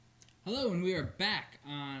Hello, and we are back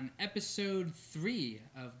on episode 3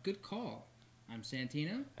 of Good Call. I'm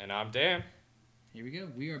Santino. And I'm Dan. Here we go.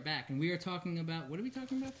 We are back, and we are talking about... What are we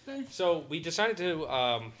talking about today? So we decided to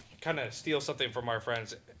kind of steal something from our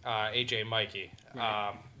friends AJ and Mikey.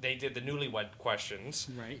 Right. They did the newlywed questions.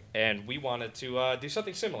 Right. And we wanted to do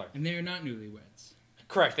something similar. And they are not newlyweds,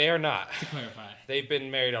 Correct, they are not. to clarify. They've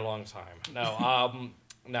been married a long time.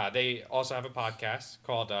 No, they also have a podcast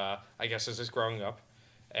called I Guess This Is Growing Up.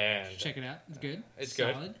 And Check it out. It's good. It's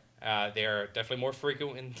Solid. good. They're definitely more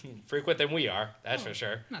frequent than we are, that's for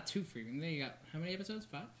sure. Not too frequent. They got... How many episodes?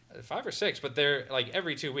 5? 5 or 6, but they're like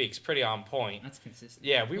every 2 weeks, pretty on point. That's consistent.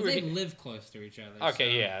 Yeah, They live close to each other. Okay,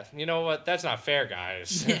 so... yeah. You know what? That's not fair,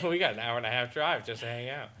 guys. Yeah. We got an hour and a half drive just to hang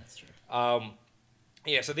out. That's true.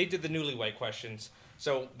 Yeah, so they did the newlywed questions.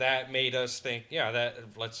 So that made us think,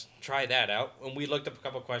 let's try that out. And we looked up a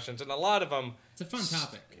couple questions, and a lot of them... It's a fun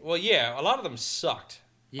topic. Well, yeah, a lot of them sucked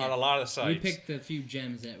on a lot of the sites. We picked the few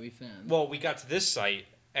gems that we found. Well, we got to this site,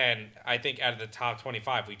 and I think out of the top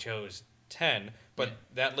 25, we chose 10, but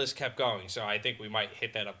that list kept going, so I think we might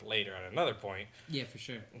hit that up later at another point. Yeah, for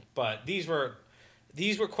sure. But these were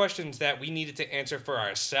questions that we needed to answer for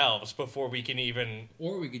ourselves before we can even...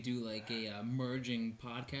 Or we could do like a merging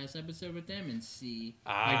podcast episode with them and see...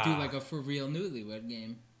 Like do like a for real newlywed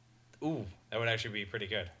game. Ooh, that would actually be pretty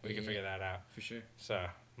good. We could figure that out. For sure. So,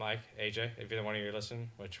 Mike, AJ, if either one of you are listening,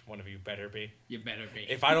 which one of you better be? You better be.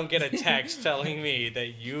 If I don't get a text telling me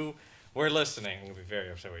that you were listening, I'm going to be very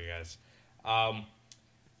upset with you guys.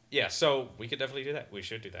 Yeah, so we could definitely do that. We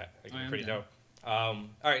should do that. It could be pretty dope. All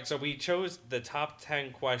right, so we chose the top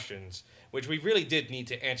 10 questions, which we really did need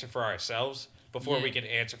to answer for ourselves before we could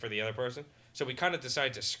answer for the other person. So we kind of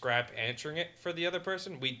decided to scrap answering it for the other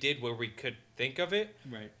person. We did where we could think of it,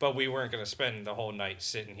 right? But we weren't going to spend the whole night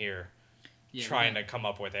sitting here trying to come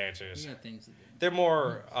up with answers. We got things to do. They're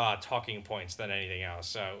more talking points than anything else,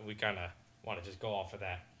 so we kind of want to just go off of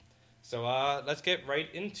that. So let's get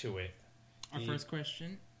right into it. Our first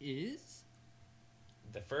question is...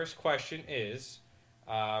 The first question is,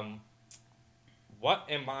 what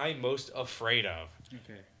am I most afraid of?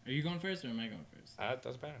 Okay. Are you going first or am I going first? It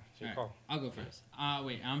doesn't matter. It's your call. I'll go first.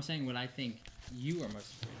 Wait, I'm saying what I think you are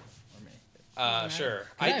most afraid of, or me. Sure.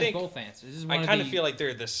 I think both answers. I kind of feel like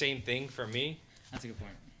they're the same thing for me. That's a good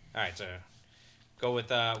point. All right, so go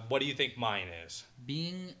with what do you think mine is?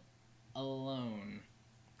 Being alone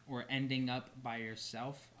or ending up by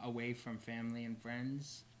yourself away from family and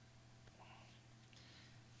friends.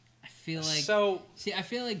 I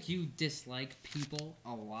feel like you dislike people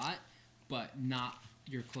a lot, but not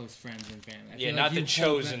your close friends and family. Not the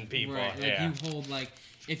chosen people. Right, like you hold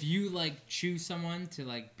if you choose someone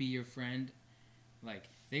to be your friend,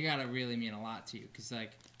 they gotta really mean a lot to you, because I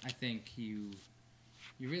think you're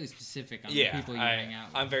really specific on the people you hang out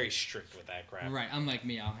with. I'm very strict with that crap. Right, unlike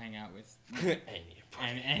me, I'll hang out with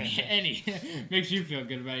any. Makes you feel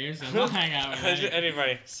good about yourself. I'll hang out with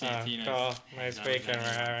anybody. Santino's. Nice bacon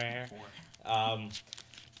right here.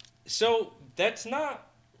 So that's not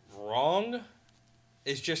wrong.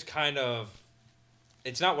 It's just kind of,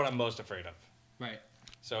 it's not what I'm most afraid of. Right.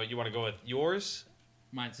 So you want to go with yours?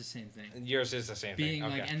 Mine's the same thing. Yours is the same thing. Being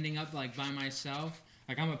ending up by myself.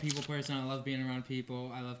 I'm a people person. I love being around people.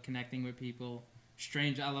 I love connecting with people.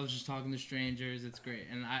 I love just talking to strangers. It's great.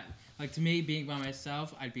 And to me, being by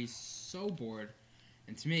myself, I'd be so bored.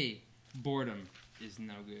 And to me, boredom is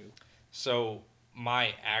no good. So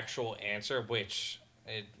my actual answer, which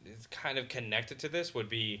is kind of connected to this, would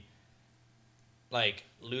be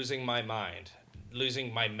losing my mind,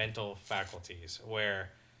 losing my mental faculties,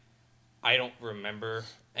 where I don't remember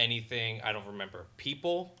anything. I don't remember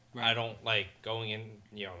people. Right. I don't like going in,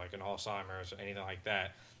 an Alzheimer's or anything like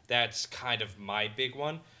that. That's kind of my big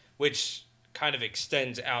one, which kind of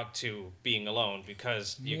extends out to being alone,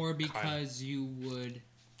 because you would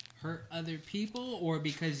hurt other people, or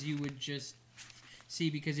because you would just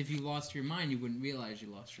because if you lost your mind, you wouldn't realize you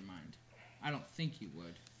lost your mind. I don't think you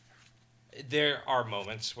would. There are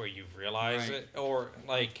moments where you realize it, or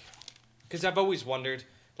because I've always wondered,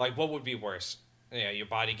 what would be worse? Your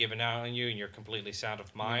body giving out on you and you're completely sound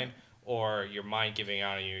of mind, or your mind giving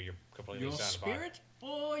out on you, you're completely sound of mind. Your spirit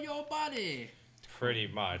or your body? Pretty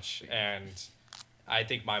much. And I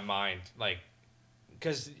think my mind,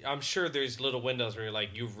 because I'm sure there's little windows where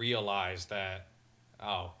you realize that,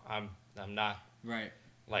 I'm not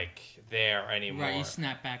there anymore. Right, you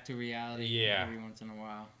snap back to reality every once in a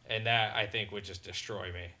while. And that, I think, would just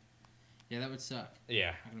destroy me. Yeah, that would suck.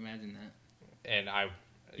 Yeah. I can imagine that. And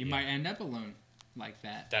you might end up alone like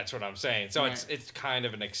that. That's what I'm saying. So it's kind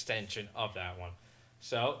of an extension of that one.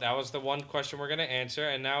 So that was the one question we're gonna answer,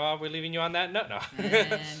 and now we're leaving you on that note. No.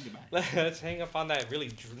 And goodbye. Let's hang up on that really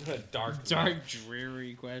dark,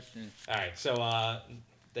 dreary question. All right. So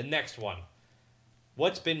the next one.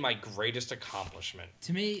 What's been my greatest accomplishment?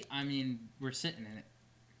 To me, I mean, we're sitting in it.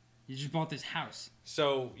 You just bought this house.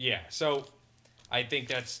 So yeah. So I think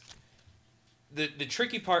that's the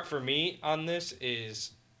tricky part for me on this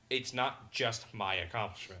is it's not just my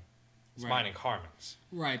accomplishment. It's mine and Carmen's.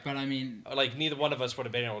 Right, but I mean... Like, neither one of us would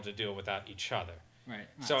have been able to do it without each other. Right.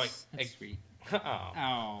 So that's sweet.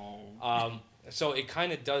 Oh. So it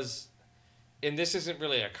kind of does... And this isn't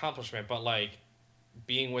really an accomplishment, but, like,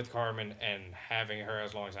 being with Carmen and having her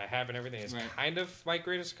as long as I have and everything is kind of my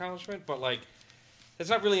greatest accomplishment. But, like, it's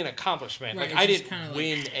not really an accomplishment. Right, like, I didn't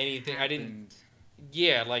win anything. Happened. I didn't...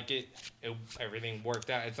 Yeah, like, it everything worked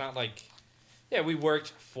out. It's not like... Yeah, we worked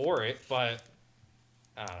for it, but...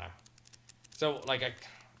 I don't know. So, like,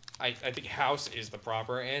 I think house is the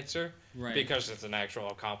proper answer. Right. Because it's an actual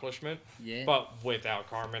accomplishment. Yeah. But without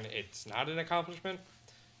Carmen, it's not an accomplishment.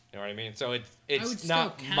 You know what I mean? So it's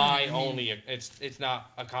not it's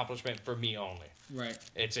not accomplishment for me only. Right.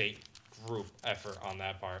 It's a group effort on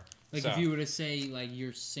that part. Like, if you were to say, like,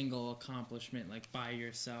 your single accomplishment, like, by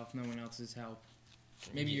yourself, no one else's help.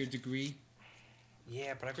 Maybe your degree.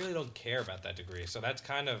 Yeah, but I really don't care about that degree. So that's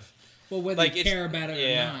kind of... Well, whether you care about it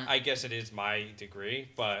or not. I guess it is my degree,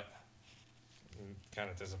 but kind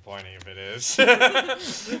of disappointing if it is.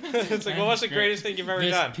 It's like, well, what's the greatest thing you've ever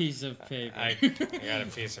done? This piece of paper. I got a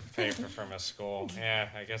piece of paper from a school. Yeah,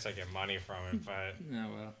 I guess I get money from it, but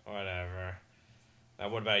whatever.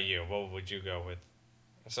 What about you? What would you go with?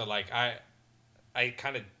 So, like, I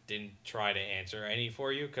kind of didn't try to answer any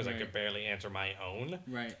for you because I could barely answer my own.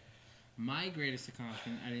 Right. My greatest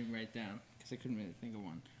accomplishment, I didn't write down because I couldn't really think of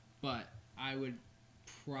one. But I would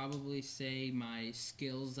probably say my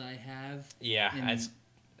skills I have. Yeah, that's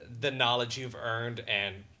the knowledge you've earned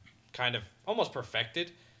and kind of almost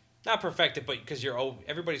perfected. Not perfected, but because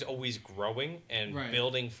everybody's always growing and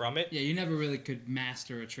building from it. Yeah, you never really could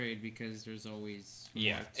master a trade because there's always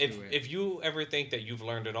more to it. If you ever think that you've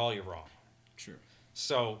learned it all, you're wrong. True.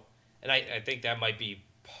 So, and I think that might be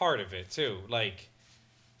part of it too. Like,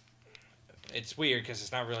 it's weird because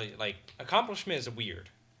it's not really, like, accomplishment is weird.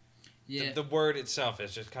 Yeah. The word itself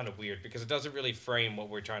is just kind of weird because it doesn't really frame what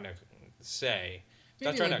we're trying to say.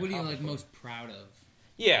 Maybe, like, what are you, like, most proud of?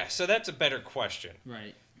 Yeah, so that's a better question.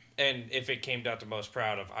 Right. And if it came down to most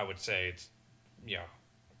proud of, I would say it's,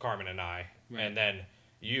 Carmen and I. Right. And then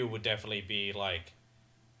you would definitely be, like,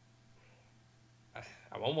 I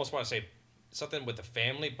almost want to say something with the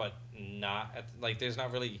family, but not, like, there's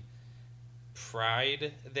not really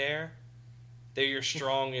pride there. They're your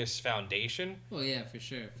strongest foundation. Well, yeah, for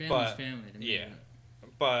sure. Family's family to me. Yeah.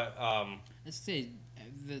 But, let's say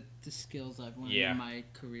the skills I've learned in my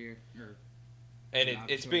career. And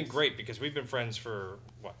it's been great because we've been friends for,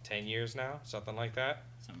 10 years now? Something like that?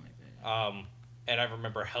 Something like that. And I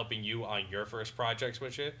remember helping you on your first projects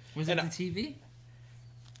with it. Was it the TV?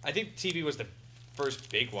 I think TV was the first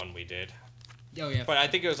big one we did. Oh, yeah. But I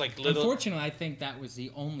think it was like little... Unfortunately, I think that was the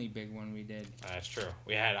only big one we did. That's true.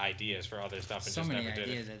 We had ideas for other stuff and just never did it. So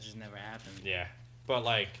many ideas that just never happened. Yeah. But,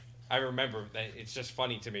 like, I remember that it's just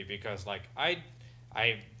funny to me because, like, I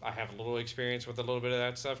have a little experience with a little bit of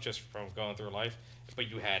that stuff just from going through life, but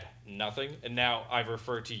you had nothing, and now I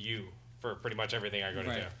refer to you for pretty much everything I go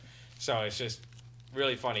to do. So it's just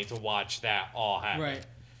really funny to watch that all happen. Right.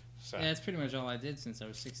 So. Yeah, that's pretty much all I did since I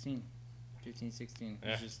was 16. 15, 16.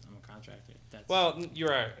 Yeah. It's just, I'm a contractor. Well, you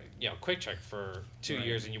were Quick Check for 2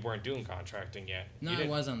 years and you weren't doing contracting yet. No, I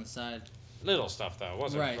was on the side. Little stuff, though. It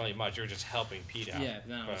wasn't really much. You were just helping Pete out. Yeah,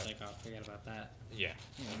 then I was like, oh, forget about that. Yeah.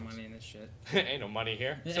 Ain't no money in this shit. Ain't no money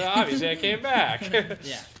here. So obviously I came back.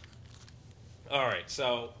 Yeah. All right,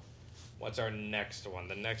 so what's our next one?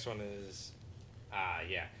 The next one is,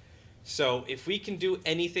 So if we can do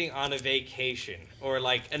anything on a vacation or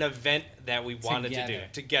like an event that we wanted to do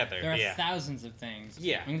together. There are thousands of things.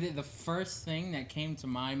 Yeah. I mean, the first thing that came to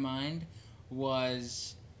my mind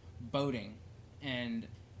was boating and...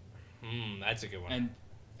 that's a good one. And,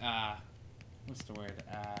 what's the word?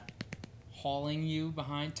 Hauling you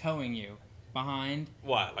behind, towing you behind.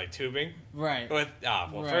 What, like tubing? Right.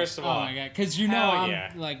 First of all. Oh my god, because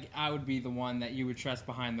I would be the one that you would trust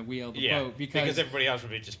behind the wheel of the boat because everybody else would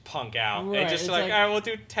be just punk out and just it's like, all right, we'll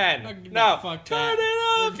do 10. No, fuck turn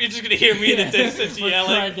it up. You're just gonna hear me in the distance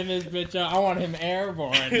yelling. This bitch up. I want him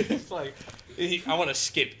airborne. It's like I want to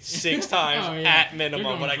skip 6 times at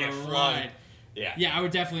minimum when I get flung. Yeah, I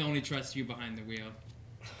would definitely only trust you behind the wheel.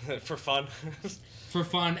 For fun. For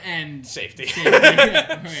fun and safety.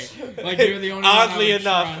 Yeah, right. Like you're the only Oddly one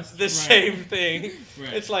enough, trust. the same thing.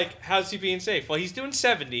 Right. It's like, how's he being safe? Well, he's doing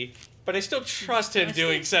 70, but I still trust him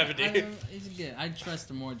doing 70. He's good. I trust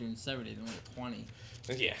him more doing 70 than like 20.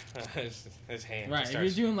 Yeah, his hand. Right.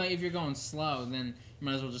 If you're going slow, then you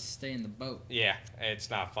might as well just stay in the boat. Yeah, it's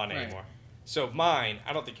not fun anymore. So mine,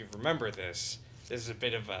 I don't think you remember this. This is a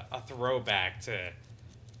bit of a throwback to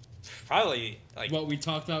probably like what we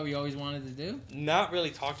talked about. We always wanted to do. Not really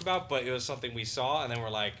talked about, but it was something we saw, and then we're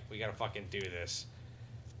like, we gotta fucking do this,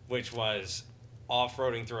 which was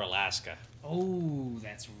off-roading through Alaska. Oh,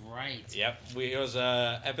 that's right. Yep, it was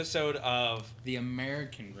a episode of the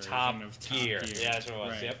American version of Top Gear. Yeah, that's what it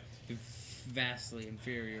was. Right. Yep. The vastly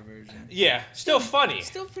inferior version. Yeah, still funny.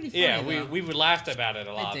 Still pretty funny. Yeah, we laughed about it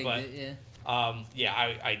a lot, but it, yeah.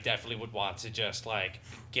 I definitely would want to just like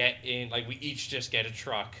get in, like we each just get a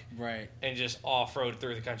truck, right, and just off-road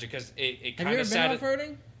through the country because it kind of. Have you ever been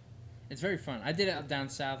off-roading? It's very fun. I did it up down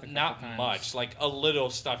south a couple Not times. much, like a little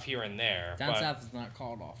stuff here and there. Down south is not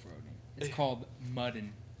called off-roading. It's called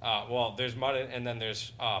mudding. Well, there's mudding, and then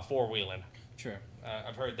there's four-wheeling. Sure.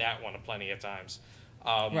 I've heard that one plenty of times.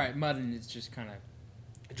 Right, mudding is just kind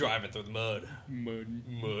of driving through the mud.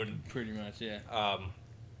 Mud. Pretty much, yeah.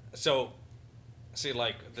 So, see,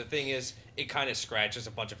 like, the thing is, it kind of scratches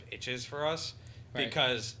a bunch of itches for us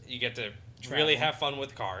because you get to really have fun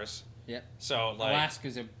with cars. Yep. So, like,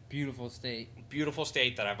 Alaska's a beautiful state. Beautiful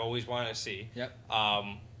state that I've always wanted to see. Yep.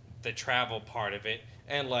 The travel part of it,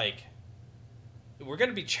 and like, we're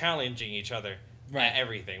gonna be challenging each other at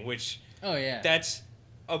everything, which that's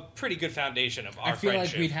a pretty good foundation of our friendship. I feel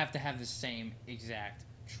like we'd have to have the same exact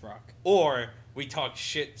truck. Or we talk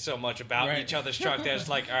shit so much about each other's truck that it's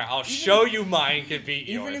like, all right, I'll show you mine can beat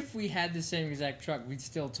yours. Even if we had the same exact truck, we'd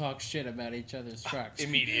still talk shit about each other's trucks.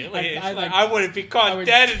 Immediately. I wouldn't be caught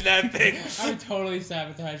dead in that thing. I would totally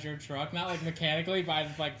sabotage your truck. Not like mechanically, but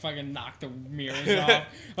I'd like fucking knock the mirrors off.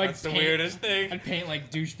 Like that's the weirdest thing. I'd paint like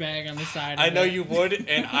douchebag on the side I know you would,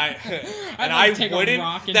 and I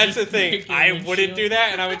wouldn't. That's the thing. I wouldn't do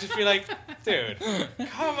that, and I would just be like, dude,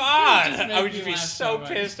 come on. I would just be so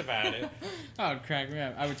pissed about it. Oh, it'd crack me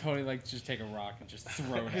up. I would totally like just take a rock and just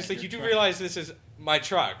throw it. It's like, you do realize this is my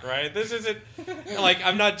truck, right? This isn't like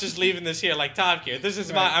I'm not just leaving this here like Top Gear. This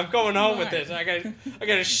is my. I'm going home with this. I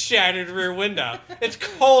got a shattered rear window. It's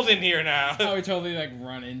cold in here now. I would totally like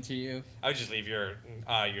run into you. I would just leave your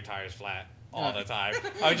tires flat all the time.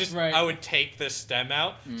 I would just I would take the stem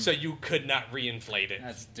out so you could not reinflate it.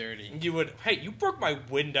 That's dirty. You would. Hey, you broke my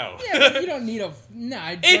window. Yeah, but you don't need a.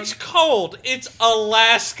 It's cold. It's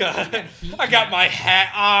Alaska. I got my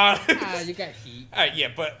hat on. You got heat. Yeah,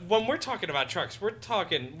 but when we're talking about trucks, we're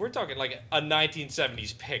talking like a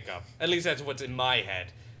 1970s pickup. At least that's what's in my head.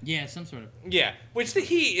 Yeah, some sort of. Yeah, which the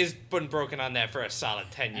heat has been broken on that for a solid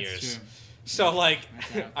 10 years. True. So, like,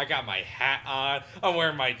 I got my hat on, I'm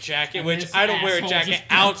wearing my jacket, and which I don't wear a jacket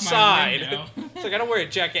outside. It's like, I don't wear a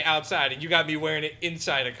jacket outside, and you got me wearing it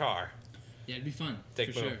inside a car. Yeah, it'd be fun,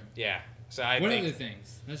 for sure. Yeah. So I what think, other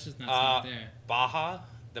things? Let's just not stop there.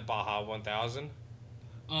 The Baja 1000.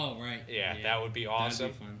 Oh, right. Yeah, that would be awesome.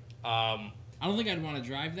 That'd be fun. I don't think I'd want to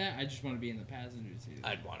drive that. I just want to be in the passenger seat.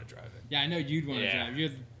 I'd want to drive it. Yeah, I know you'd want to drive. You're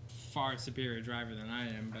a far superior driver than I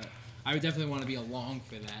am, but I would definitely want to be along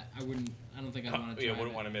for that. I don't think I'd want to drive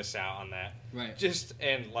wouldn't want to miss out on that. Right. Just,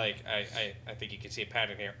 and like, I think you can see a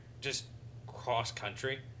pattern here. Just cross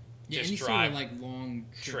country. Yeah, just any drive. sort of, like, long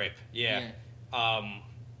trip. Yeah.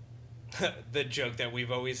 The joke that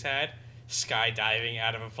we've always had, skydiving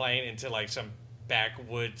out of a plane into, like, some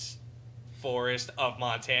backwoods forest of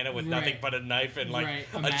Montana with nothing but a knife and, like,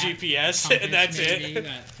 a GPS, compass, and that's maybe, it.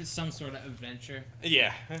 Some sort of adventure.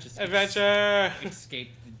 Yeah. Just adventure.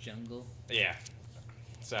 Escape the jungle. Yeah.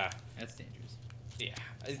 So. That's dangerous. Yeah.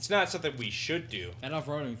 It's not something we should do. That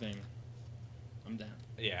off-roading thing, I'm down.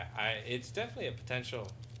 Yeah. It's definitely a potential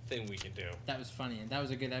thing we can do. That was funny, and that was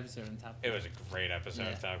a good episode on Top Gear. It was a great episode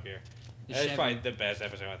of Top Gear. It's probably the best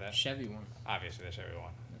episode of that. Chevy one. Obviously, the Chevy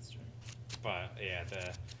one. That's true. But, yeah,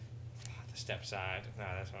 the step side. No,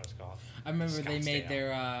 that's what it's called. I remember they made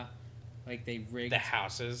their, like, they rigged... The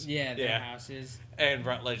houses. Yeah, their houses. And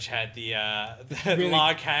Rutledge had the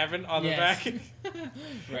log cabin on the back.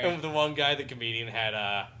 Right. And the one guy, the comedian,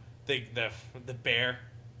 had the bear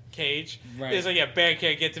cage. Right. He's like, yeah, bear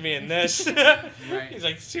can't get to me in this. Right. He's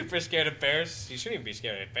like super scared of bears. You shouldn't even be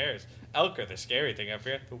scared of bears. Elk are the scary thing up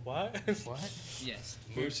here. The what? What? Yes.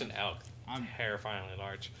 Moose and elk. Terrifyingly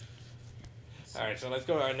large. All right, so let's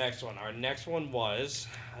go to our next one. Our next one was...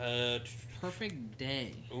 Perfect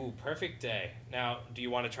day. Ooh, perfect day. Now, do you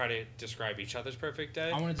want to try to describe each other's perfect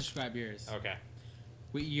day? I want to describe yours. Okay.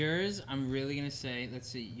 With yours, I'm really gonna say, let's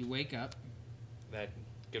see, you wake up, That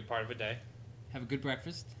good part of a day. have a good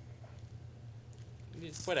breakfast.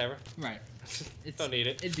 Whatever. Right. Don't need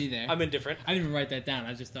it. It'd be there. I'm indifferent. I didn't even write that down.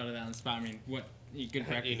 I just thought of that on the spot. I mean, what? Good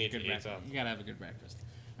breakfast. You need good to breakfast. eat something. You gotta have a good breakfast.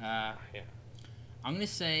 Yeah. I'm gonna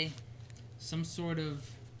say some sort of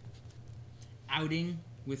outing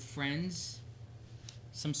with friends.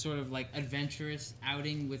 Some sort of like adventurous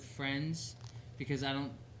outing with friends, because I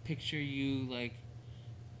don't picture you like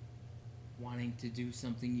wanting to do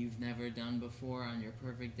something you've never done before on your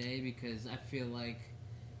perfect day, because I feel like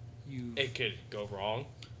It could go wrong.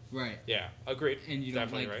 Right. Yeah, agreed. And you don't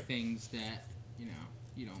Definitely like right. things that,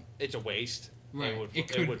 you don't. It's a waste. Right.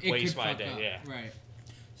 It would waste my day, yeah. Right.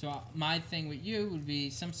 So my thing with you would be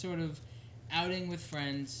some sort of outing with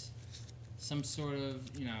friends, some sort of,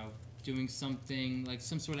 doing something, like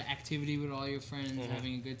some sort of activity with all your friends,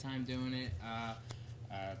 having a good time doing it.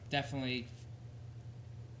 Definitely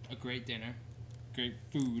a great dinner, great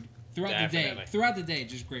food. Throughout the day,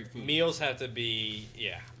 just great food. Meals have to be,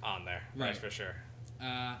 on there. Right. That's for sure.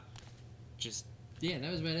 That was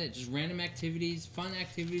about it. Just random activities, fun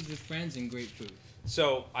activities with friends, and great food.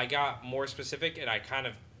 So I got more specific, and I kind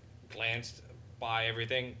of glanced by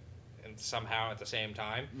everything, and somehow at the same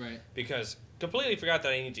time, right? Because completely forgot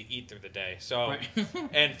that I need to eat through the day. So, right.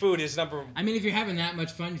 And food is I mean, if you're having that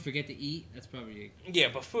much fun, you forget to eat. That's probably. Yeah,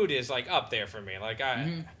 but food is like up there for me. Like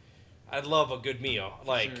I love a good meal.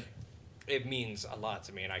 Like sure. It means a lot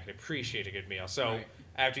to me, and I can appreciate a good meal. So right.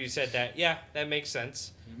 After you said that, that makes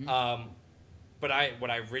sense. Mm-hmm. But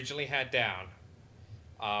what I originally had down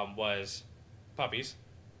was puppies.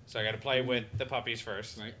 So I got to play with the puppies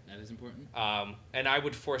first. Right, that is important. And I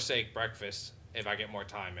would forsake breakfast if I get more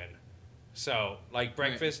time in. So like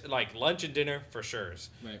breakfast, like lunch and dinner for sure.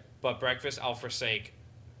 Right. But breakfast I'll forsake,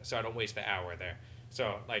 so I don't waste the hour there.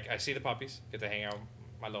 So like I see the puppies, get to hang out with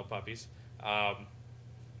my little puppies. I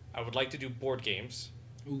would like to do board games.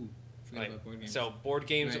 Ooh, forgot about board games. So board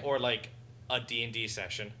games right. or like a D&D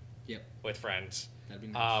session. Yep. With friends. That'd be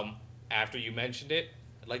nice. After you mentioned it,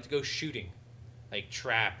 I'd like to go shooting, like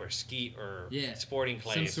trap or skeet or sporting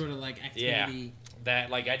clays. Some sort of like activity. Yeah. That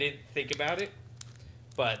like I didn't think about it,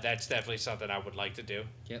 but that's definitely something I would like to do.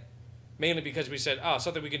 Yep. Mainly because we said,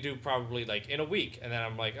 something we can do probably like in a week, and then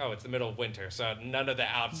I'm like, it's the middle of winter, so none of the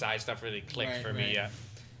outside stuff really clicked for me yet.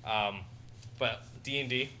 But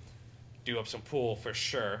D&D, do up some pool for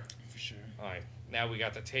sure. For sure. All right. Now we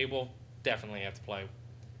got the table. Definitely have to play.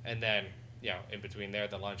 And then, in between there,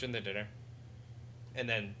 the lunch and the dinner. And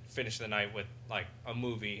then finish the night with, like, a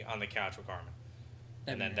movie on the couch with Carmen.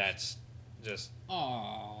 That's just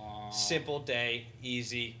simple day,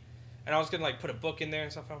 easy. And I was going to, like, put a book in there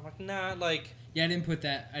and stuff. I'm like, nah, like... Yeah, I didn't put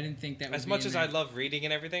that. I didn't think that would as much as I love reading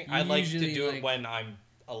and everything, I like to do it when I'm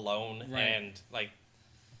alone. Right. And, like,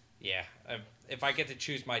 if I get to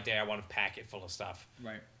choose my day, I want to pack it full of stuff.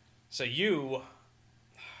 Right. So you...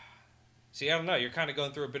 See, I don't know. You're kind of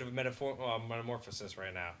going through a bit of a metamorphosis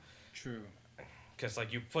right now. True. Because,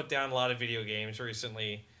 like, you put down a lot of video games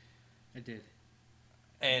recently. I did.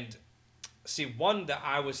 And, see, one that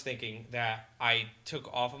I was thinking that I took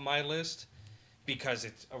off of my list because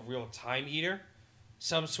it's a real time eater,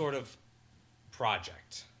 some sort of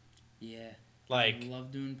project. Yeah. Like... I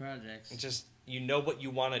love doing projects. Just, you know what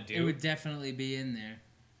you want to do. It would definitely be in there.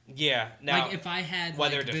 Yeah. Now, like if I had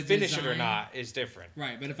whether like, to finish it or not is different.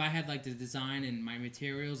 Right, but if I had like the design and my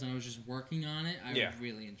materials and I was just working on it, I would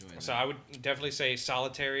really enjoy it. So I would definitely say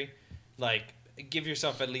solitary, like give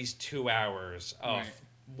yourself at least 2 hours of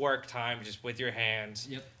work time just with your hands,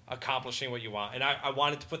 accomplishing what you want. And I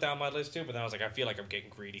wanted to put that on my list too, but then I was like, I feel like I'm getting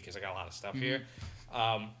greedy because I got a lot of stuff here.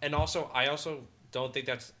 And also, I also don't think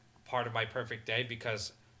that's part of my perfect day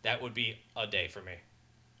because that would be a day for me.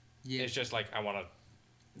 Yeah. It's just like I want to.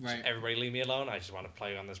 Right. Everybody leave me alone. I just want to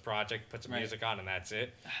play on this project, put some music on, and that's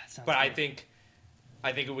it. But I think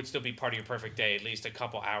it would still be part of your perfect day, at least a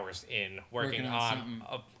couple hours in working on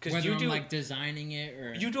because you do like designing it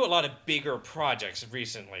or you do a lot of bigger projects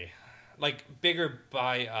recently, like bigger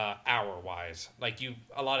by hour wise. Like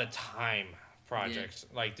a lot of time projects.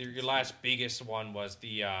 Yeah. Like your last biggest one was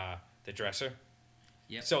the dresser.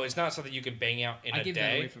 Yep. So it's not something you can bang out in a day. I give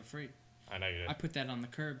that away for free. I know you did. I put that on the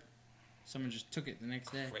curb. Someone just took it the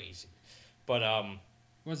next day. Crazy. But it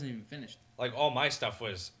wasn't even finished. Like all my stuff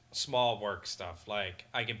was small work stuff. Like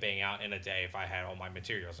I could bang out in a day if I had all my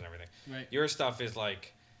materials and everything. Right. Your stuff is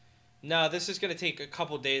like, no, this is gonna take a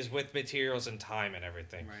couple days with materials and time and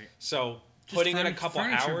everything. Right. So just putting in a couple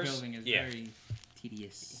hours. Building is very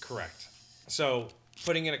tedious. Correct. So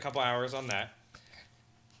putting in a couple hours on that.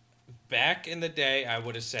 back in the day, I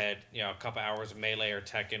would have said, a couple hours of Melee or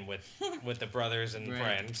Tekken with the brothers and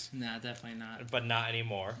friends. Nah, definitely not. But not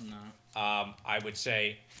anymore. No. I would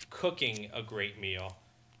say cooking a great meal.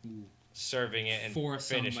 Ooh. Serving it and for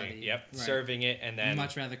finishing. Somebody. Yep, right. Serving it and then. I'd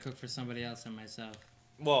much rather cook for somebody else than myself.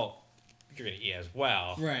 Well, you're gonna eat as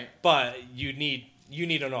well. Right. But you need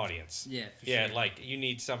an audience. Yeah. For yeah, sure. like you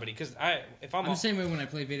need somebody because I'm the same way when I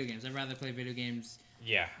play video games. I'd rather play video games.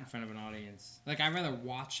 Yeah. In front of an audience. Like I'd rather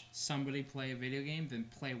watch somebody play a video game than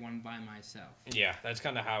play one by myself. Yeah, that's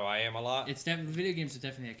kind of how I am a lot. Video games are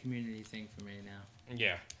definitely a community thing for me now.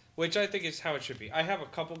 Yeah. Which I think is how it should be. I have a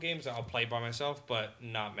couple games that I'll play by myself, but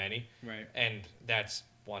not many. Right. And that's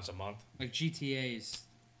once a month. Like GTA is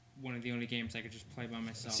one of the only games I could just play by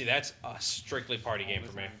myself. See, that's a strictly party game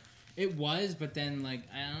for me. It was, but then like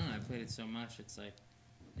I don't know, I played it so much, it's like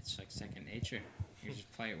second nature. You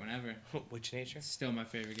just play it whenever. Which nature? It's still my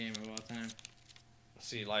favorite game of all time.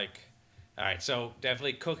 See, all right, so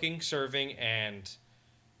definitely cooking, serving, and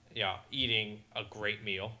eating a great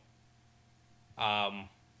meal. I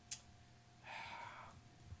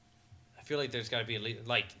feel like there's got to be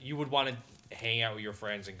you would want to hang out with your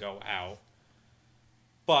friends and go out,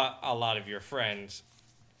 but a lot of your friends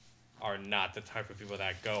are not the type of people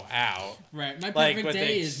that go out. Right. My perfect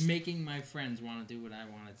day is making my friends want to do what I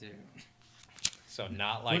want to do. So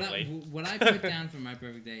not likely. What I put down for my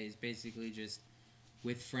perfect day is basically just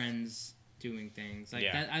with friends doing things like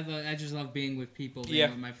that. I just love being with people, being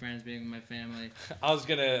with my friends, being with my family. I was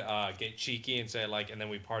gonna get cheeky and say and then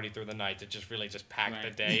we party through the night to just really just pack the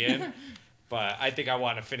day in. But I think I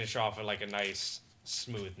want to finish off with a nice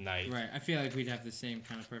smooth night. Right. I feel like we'd have the same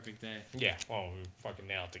kind of perfect day. Yeah. Well, we fucking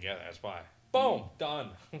nailed it together. That's why. Boom. Done.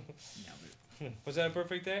 Was that a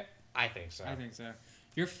perfect day? I think so. I think so.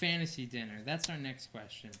 Your fantasy dinner. That's our next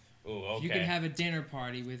question. Ooh, okay. If you could have a dinner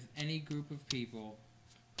party with any group of people,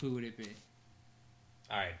 who would it be?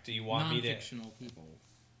 All right. Do you want me to? Non-fictional people.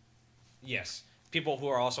 Yes. People who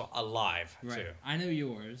are also alive, too. I know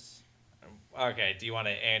yours. Okay. Do you want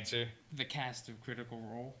to answer? The cast of Critical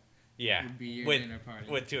Role. Yeah. Would be your dinner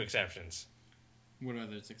party. With 2 exceptions. What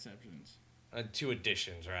other exceptions? 2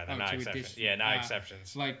 additions, rather. Oh, not 2 exceptions. additions. Yeah, not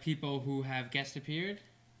exceptions. Like people who have guest appeared?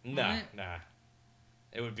 Nah.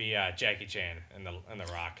 It would be Jackie Chan and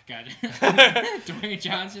the Rock. Gotcha. Dwayne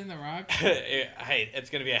Johnson, The Rock. Hey, it's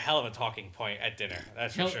gonna be a hell of a talking point at dinner.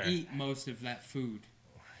 That's for sure. He'll eat most of that food.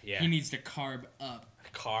 Yeah. He needs to carb up.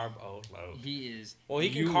 Carb load. He is. Well, he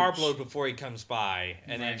can carb load before he comes by,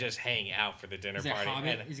 and then just hang out for the dinner party.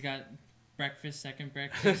 Hobbit. He's got breakfast, second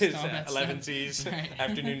breakfast, all that 11 stuff. T's,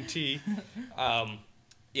 afternoon tea.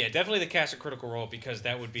 Yeah, definitely the cast of Critical Role because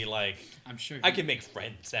that would be I'm sure I can make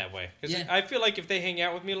friends that way. Because I feel like if they hang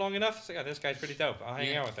out with me long enough, it's like, this guy's pretty dope. I'll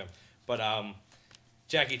hang out with him. But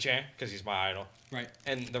Jackie Chan because he's my idol. Right.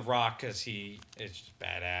 And The Rock because he is just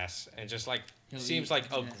badass and just seems like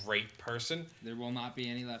a great person. There will not be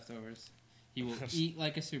any leftovers. He will eat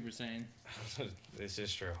like a Super Saiyan. This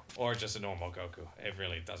is true. Or just a normal Goku. It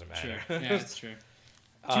really doesn't matter. True. Yeah, that's true.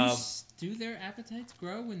 Do their appetites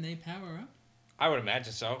grow when they power up? I would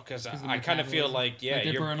imagine so, because I kind of feel like,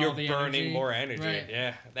 you're burning more energy. Right.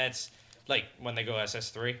 Yeah, that's like when they go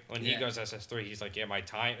SS3. When he goes SS3, he's like, my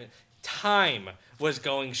time was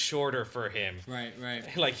going shorter for him. Right.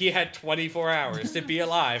 Like, he had 24 hours to be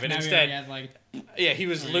alive, and instead, he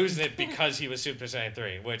was losing it because he was Super Saiyan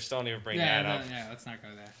 3, which don't even bring that up. Yeah, let's not go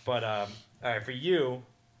there. But, all right, for you,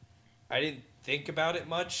 I didn't think about it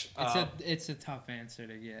much. It's a tough answer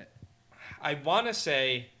to get. I want to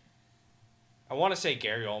say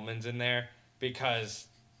Gary Oldman's in there because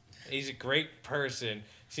he's a great person.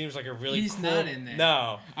 Seems like a really He's cool... not in there.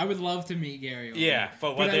 No. I would love to meet Gary Oldman. Yeah,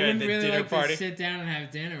 but when they're at the dinner party... To sit down and have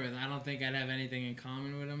dinner with him. I don't think I'd have anything in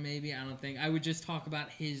common with him, maybe. I would just talk about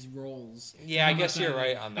his roles. Yeah, I guess you're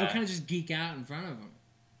right on that. I would kind of just geek out in front of him.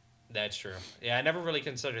 That's true. Yeah, I never really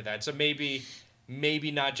considered that. So maybe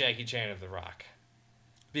not Jackie Chan of The Rock.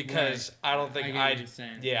 Because I don't think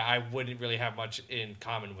I wouldn't really have much in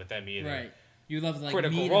common with them either. Right. You love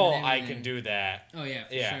Critical Role. I can do that. Oh yeah,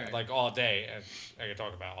 for sure. All day. I can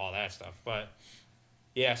talk about all that stuff. But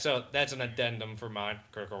yeah, so that's an addendum for mine.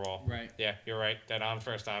 Critical Role. Right. Yeah, you're right. Dead on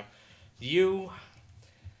first time. You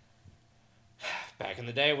back in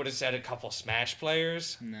the day would have said a couple Smash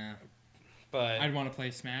players. No. But I'd want to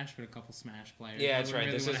play Smash, but a couple Smash players. Yeah, that's right.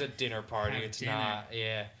 This is a dinner party. It's not.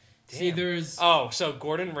 Yeah. Damn. See, there's. Oh, so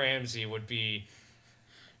Gordon Ramsay would be.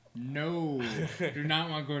 No, do not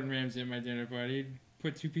want Gordon Ramsay at my dinner party.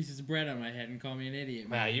 put 2 pieces of bread on my head and call me an idiot.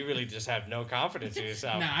 Wow, you really just have no confidence in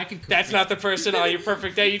yourself. Nah, I can cook. That's not the person on your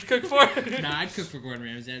perfect day you'd cook for. Nah, I'd cook for Gordon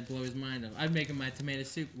Ramsay. I'd blow his mind up. I'd make him my tomato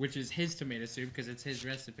soup, which is his tomato soup because it's his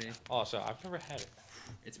recipe. Also, I've never had it.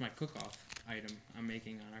 It's my cook-off item I'm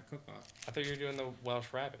making on our cook-off. I thought you were doing the Welsh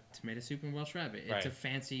rabbit. Tomato soup and Welsh rabbit. It's Right. a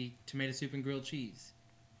fancy tomato soup and grilled cheese.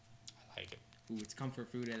 I like it. Ooh, it's comfort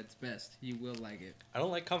food at its best. You will like it. I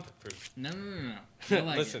don't like comfort food. No. You'll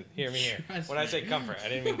like Listen, it. hear me here. Trust When I me. say comfort, I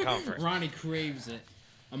didn't mean comfort. Ronnie craves it,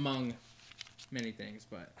 among many things,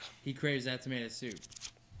 but he craves that tomato soup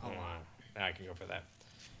a lot. I can go for that.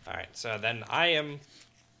 All right, so then I am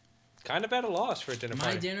kind of at a loss for a dinner My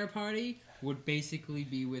party. dinner party would basically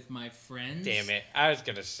be with my friends. Damn it! I was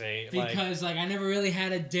gonna say Because I never really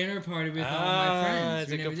had a dinner party with all my friends. That's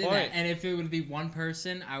We a never good did point. that. And if it would be one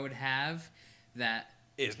person, I would have that.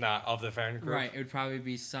 is not of the friend group. Right, it would probably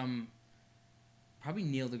be probably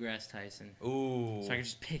Neil deGrasse Tyson. Ooh. So I could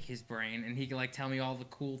just pick his brain, and he could like tell me all the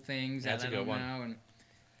cool things That's that a I good don't one. know, and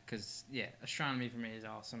because astronomy for me is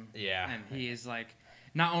awesome. Yeah. And he is like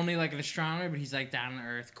not only like an astronomer, but he's like down to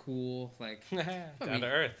earth, cool, like Down to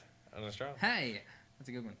earth. On the straw. hey, that's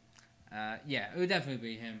a good one. Yeah, it would definitely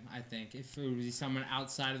be him. I think if it would be someone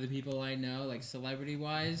outside of the people I know, like celebrity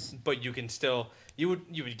wise. But you can still you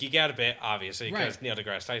would geek out a bit, obviously, because Right. Neil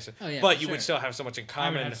deGrasse Tyson. Oh, yeah, but for you would sure. still have so much in I would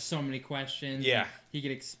common. have so many questions. Yeah. He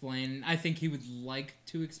could explain. I think he would like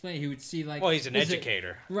to explain. He would see like. Well, he's an is it-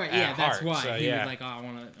 educator. Right. at Yeah. That's heart, why so, he yeah. was like, "Oh, I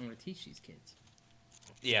want to teach these kids."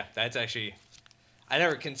 Yeah, that's actually. I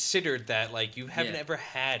never considered that. Like, you haven't Yeah. ever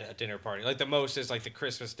had a dinner party. Like, the most is like the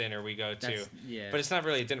Christmas dinner we go to, That's, yeah. but it's not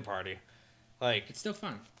really a dinner party. Like, It's still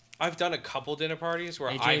fun. I've done a couple dinner parties where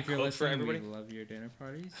AJ, I if you're cook for listening, everybody. we love your dinner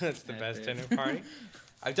parties. That's the At best dinner party.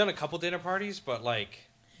 I've done a couple dinner parties, but like,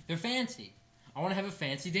 They're fancy. I want to have a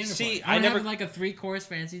fancy dinner See, party. I I never- have like a 3-course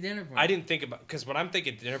fancy dinner party. I didn't think about because when I'm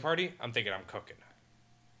thinking dinner party, I'm thinking I'm cooking.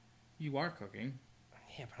 You are cooking.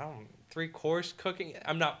 Yeah, but I don't 3-course cooking.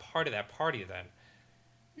 I'm not part of that party then.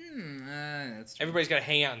 That's true. Everybody's got to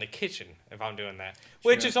hang out in the kitchen if I'm doing that,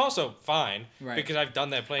 which Sure. is also fine Right. because I've done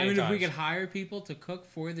that plenty I mean, of if times. we could hire people to cook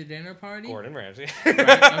for the dinner party. Gordon Ramsay. Right,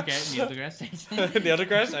 okay, Neil deGrasse Tyson. Neil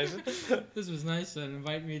deGrasse Tyson. This was nice to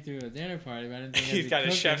invite me to a dinner party, but I didn't think I'd He's be got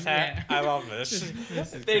his cooking. chef's hat. Yeah. I love this.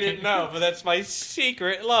 This is They didn't great. know, but that's my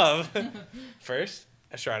secret love. First,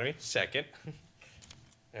 astronomy. Second.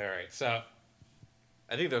 All right, so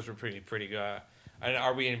I think those were pretty good. And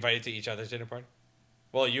are we invited to each other's dinner party?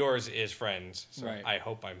 Well, yours is friends, so Right. I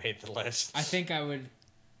hope I made the list. I think I would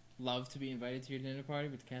love to be invited to your dinner party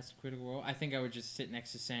with the cast of Critical Role. I think I would just sit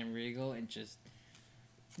next to Sam Riegel and just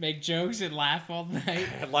make jokes and laugh all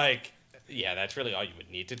night. Like, yeah, that's really all you would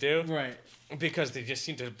need to do Right. because they just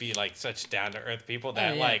seem to be like such down to earth people Oh,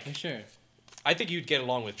 that yeah, like for sure. I think you'd get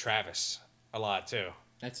along with Travis a lot too.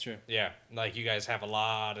 That's true. Yeah, like you guys have a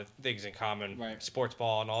lot of things in common. Right. Sports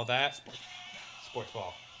ball and all that. Sports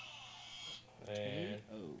ball. And,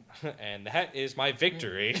 Oh. and that is my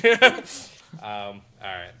victory. All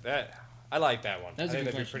right, that I like that one. That was I a think good that'd be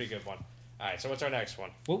a question. pretty good one. All right, so what's our next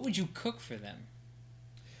one? What would you cook for them?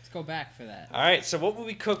 Let's go back for that. All right, so what would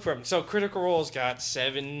we cook for them? So Critical Role's got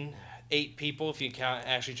 7, 8 people if you count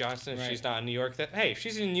Ashley Johnson. If Right. she's not in New York, if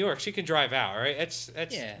she's in New York, she can drive out. All right, that's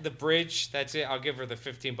Yeah. the bridge. That's it. I'll give her the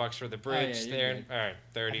 $15 for the bridge yeah, you're there. good. All right,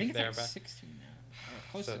 I 30 think it's there. like Back. 16 now.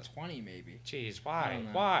 Or close So- to 20 maybe. Jeez, I why? don't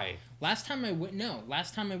know. Why? Last time I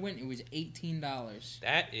went, it was $18.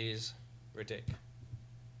 That is ridiculous.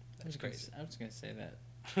 That's crazy. I was gonna say that.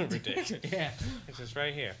 Ridiculous. Yeah. It's just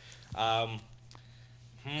right here.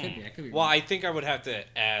 Could be. I could be. Well, wrong. I think I would have to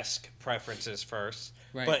ask preferences first.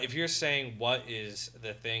 Right. But if you're saying what is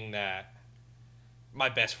the thing that my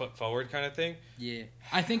best foot forward kind of thing, Yeah,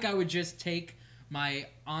 I think I would just take my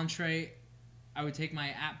entree. I would take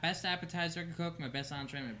my best appetizer I could cook, my best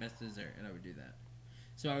entree, my best dessert, and I would do that.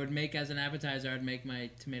 So I would make as an appetizer, I'd make my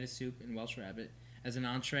tomato soup and Welsh rabbit. As an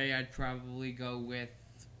entree, I'd probably go with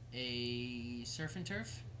a surf and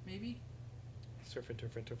turf, maybe.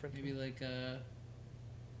 different. Maybe like a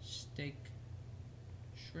steak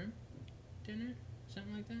shrimp dinner,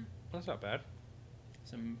 something like that. That's not bad.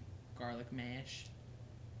 Some garlic mash.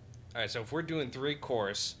 All right, so if we're doing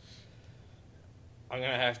 3-course, I'm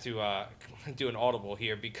gonna have to do an audible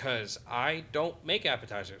here because I don't make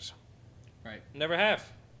appetizers. Right. Never have.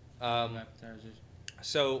 Appetizers.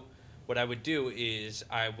 So what I would do is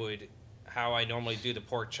how I normally do the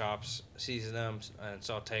pork chops, season them and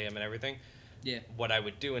saute them and everything. Yeah. What I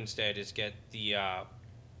would do instead is get the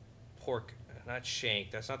pork, not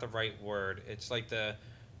shank. That's not the right word. It's like the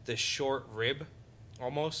short rib,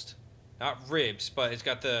 almost. Not ribs, but it's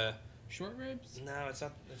got the Short ribs? No, it's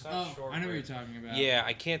not. It's not Oh, short I know what ribs. you're talking about. Yeah,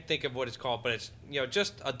 I can't think of what it's called, but it's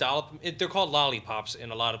just a dollop. They're called lollipops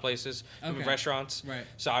in a lot of places, in Okay. restaurants. Right.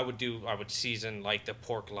 So I would season like the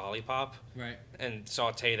pork lollipop Right. and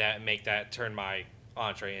saute that and make that turn my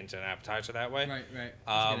entree into an appetizer that way. Right. Right.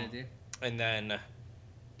 That's a good idea. And then,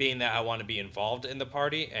 being that I want to be involved in the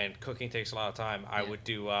party and cooking takes a lot of time, I would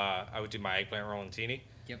do my eggplant rolantini.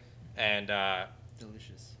 Yep. And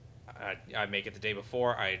Delicious. I make it the day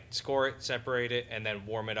before. I score it, separate it, and then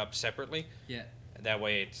warm it up separately. Yeah. That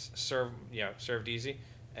way it's served easy.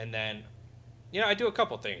 And then, I do a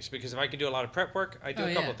couple things because if I can do a lot of prep work, I do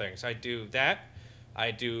a couple things. I do that. I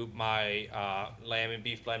do my lamb and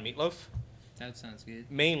beef blend meatloaf. That sounds good.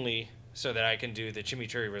 Mainly so that I can do the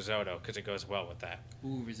chimichurri risotto because it goes well with that.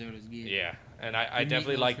 Ooh, risotto's good. Yeah, and I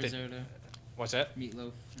definitely like the risotto. What's that?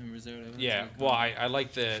 Meatloaf and risotto. That's Yeah, like, well, I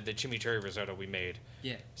like the chimichurri risotto we made.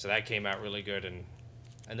 Yeah. So that came out really good, and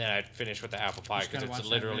then I finished with the apple pie Just because gotta it's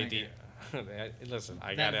watch that literally vinegar. Listen,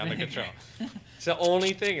 I That got it under vinegar. control. It's the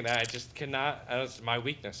only thing that I just cannot. It's my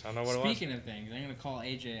weakness. I don't know what it was. Speaking of things, I'm gonna call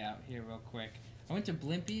AJ out here real quick. I went to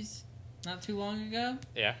Blimpie's not too long ago.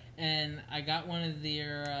 Yeah. And I got one of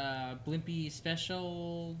their Blimpie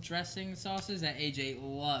special dressing sauces that AJ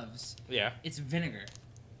loves. Yeah. It's vinegar.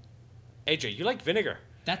 AJ, you like vinegar.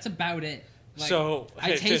 That's about it. Like, So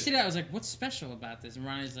I tasted it. I was like, "What's special about this?" And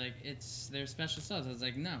Ronnie's like, "It's their special sauce." I was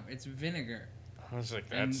like, "No, it's vinegar." I was like,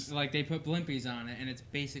 that's And like they put Blimpies on it, and it's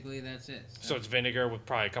basically that's it. so it's vinegar with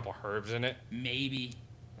probably a couple herbs in it. Maybe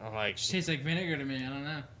I'm like, it just tastes like vinegar to me. I don't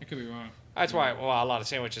know. I could be wrong. that's why. Well, a lot of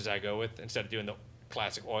sandwiches I go with instead of doing the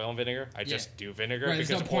classic oil and vinegar, I just do vinegar Right, there's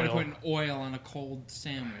because no point oil. of putting oil on a cold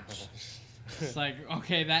sandwich. It's like,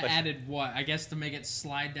 okay, that added what? I guess to make it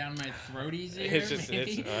slide down my throat easier. It's just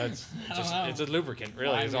maybe? it's a lubricant,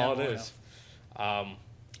 really, Why is we all have it oil? is.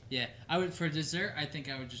 Yeah, I would for dessert. I think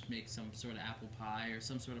I would just make some sort of apple pie or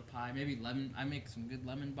some sort of pie. Maybe lemon. I make some good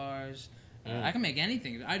lemon bars. I can make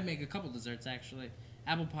anything. I'd make a couple desserts actually.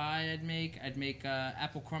 Apple pie. I'd make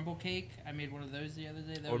apple crumble cake. I made one of those the other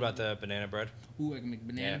day. What about the banana bread? Ooh, I can make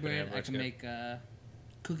banana bread. banana I bread's can good. make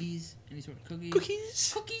cookies. Any sort of cookies.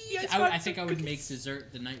 Cookies. Yes, I think I would make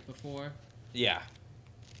dessert the night before. Yeah.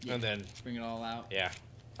 Yeah. And then Bring it all out. yeah,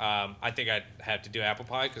 I think I'd have to do apple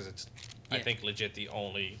pie because it's I Yeah. think legit the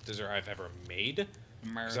only dessert I've ever made.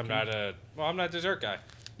 Because American. I'm not a dessert guy.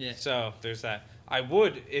 Yeah. So there's that. I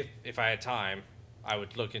would if I had time, I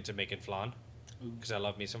would look into making flan Ooh. because I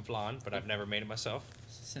love me some flan, but I've never made it myself.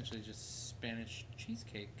 It's essentially just Spanish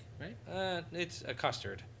cheesecake, right? It's a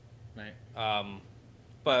custard. Right.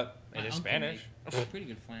 But My it is uncle Spanish. made pretty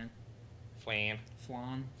good flan. Flan.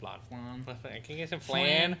 Flan. Flan. Flan. Can you get some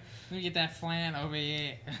flan? Let me get that flan over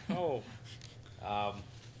here. Oh.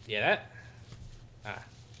 Yeah,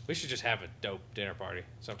 we should just have a dope dinner party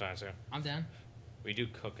sometime soon. I'm down. We do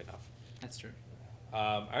cook enough. That's true.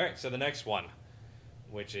 All right, so the next one,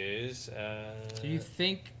 which is. Do you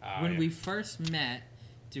think when we first met,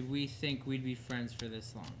 did we think we'd be friends for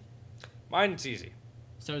this long? Mine's easy.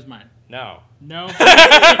 So is mine. No. No.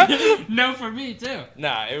 No for me too.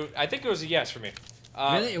 Nah, I think it was a yes for me.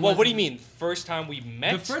 Really? It Well, what do wasn't- you mean? First time we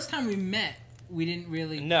met? The first time we met, we didn't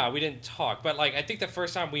really. No, we didn't talk. But like, I think the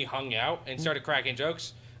first time we hung out and started cracking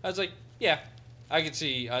jokes, I was like, yeah, I could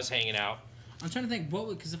see us hanging out. I'm trying to think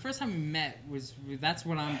because the first time we met that's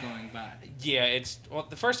what I'm going by. Yeah,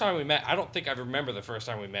 the first time we met. I don't think I remember the first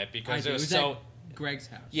time we met because it was so. at Greg's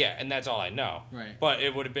house. Yeah, and that's all I know. Right. But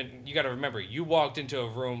it would have been. You got to remember, you walked into a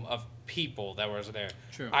room of people that was there.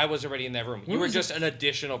 True. I was already in that room. When You were was just an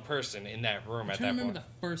additional person in that room I'm at trying that to remember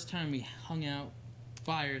point. the first time we hung out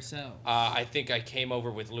by ourselves. I think I came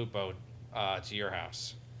over with Lupo to your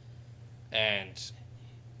house, and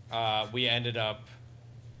we ended up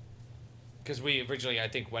because we originally I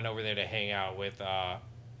think went over there to hang out with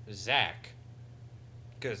Zach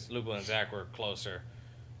because Lupo and Zach were closer,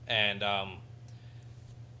 and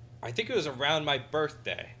I think it was around my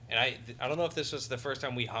birthday, and I don't know if this was the first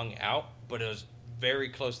time we hung out, but it was very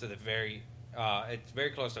close to it's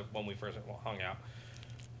very close to when we first hung out.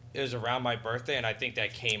 It was around my birthday, and I think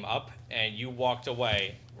that came up, and you walked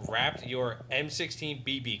away, wrapped your M16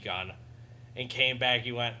 BB gun, and came back.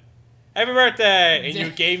 You went, "Happy birthday!" And you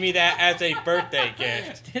gave me that as a birthday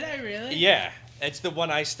gift. Did I really? Yeah, it's the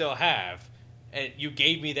one I still have, and you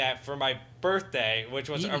gave me that for my birthday, which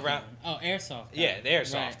was BB around. gun. Oh, airsoft. Yeah, the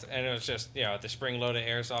airsoft, Right. and it was just the spring-loaded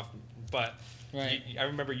airsoft. But Right. I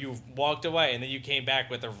remember you walked away, and then you came back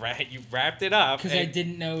with you wrapped it up. Because I and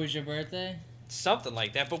didn't know it was your birthday. something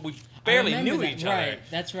like that. But we I barely remember knew that. each Right. other.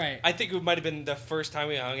 That's right. I think it might have been the first time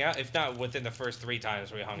we hung out, if not within the first 3 times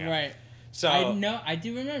we hung out. Right. So I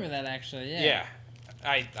do remember that actually. Yeah. yeah,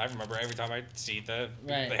 I remember every time I see the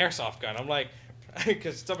airsoft gun, I'm like,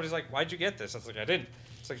 because somebody's like, "Why'd you get this?" I was like, "I didn't."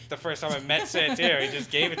 It's like the first time I met Santiago, he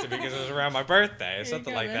just gave it to me because it was around my birthday or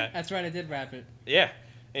something like that. That's right, I did wrap it. Yeah,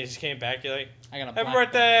 and he just came back. You're like, I got a "Happy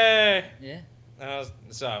birthday!" Yeah.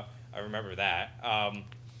 So I remember that.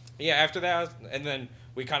 Yeah, after that, and then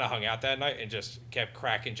we kind of hung out that night and just kept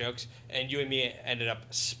cracking jokes. And you and me ended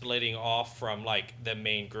up splitting off from like the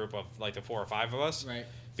main group of like the 4 or 5 of us, right?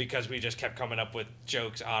 Because we just kept coming up with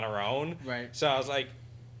jokes on our own, right? So I was like,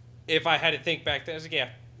 if I had to think back then, I was like, yeah,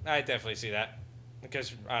 I definitely see that.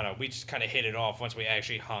 Because, I don't know, we just kind of hit it off once we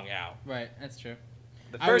actually hung out. Right, that's true.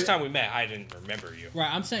 The first time we met, I didn't remember you.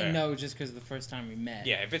 Right, I'm saying no just because the first time we met.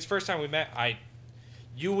 Yeah, if it's first time we met,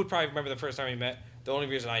 you would probably remember the first time we met. The only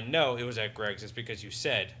reason I know it was at Greg's is because you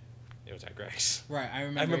said it was at Greg's. Right, I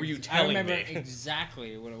remember. I remember you telling me. I remember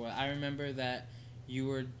exactly what it was. I remember that you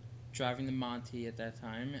were driving the Monty at that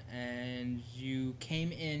time, and you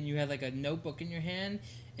came in, you had like a notebook in your hand,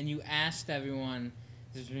 and you asked everyone,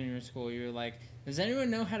 this was when you were in school, you were like, does anyone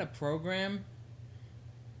know how to program?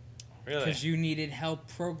 Really? Because you needed help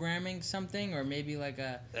programming something, or maybe like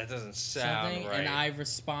that doesn't sound something, right. and I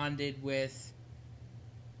responded with,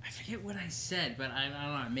 I forget what I said, but I don't know,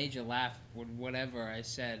 I made you laugh with whatever I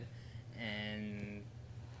said, and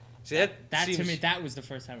see, that seems, to me, that was the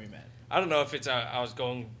first time we met. I don't know if it's I was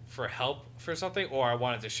going for help for something, or I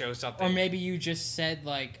wanted to show something. Or maybe you just said,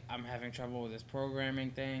 like, I'm having trouble with this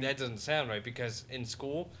programming thing. That doesn't sound right, because in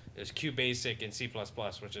school, there's QBasic and C++,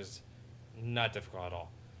 which is not difficult at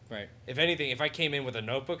all. Right. If anything, if I came in with a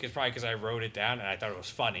notebook, it's probably because I wrote it down and I thought it was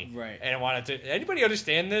funny. Right. And I wanted to... Anybody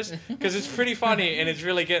understand this? Because it's pretty funny and it's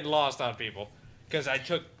really getting lost on people. Because I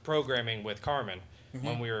took programming with Carmen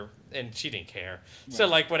when we were... And she didn't care. Right. So,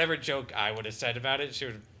 like, whatever joke I would have said about it, she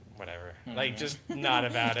would... Whatever. Like, just not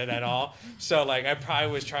about it at all. So, like, I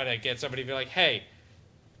probably was trying to get somebody to be like, hey,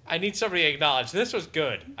 I need somebody to acknowledge this was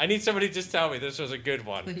good. I need somebody to just tell me this was a good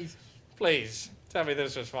one. Please tell me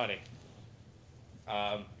this was funny.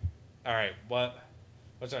 All right,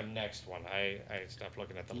 what's our next one? I stopped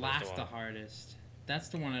looking at the list. Laugh the hardest. That's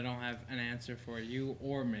the one I don't have an answer for, you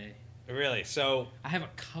or me. Really? So I have a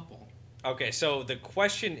couple. Okay, so the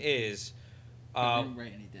question is, I didn't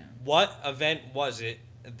write any down. What event was it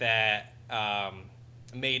that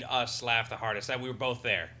made us laugh the hardest? That we were both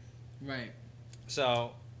there. Right.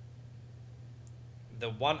 So the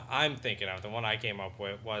one I'm thinking of, the one I came up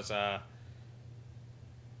with was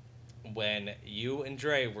when you and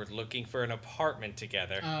Dre were looking for an apartment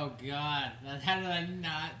together. Oh, God. How did I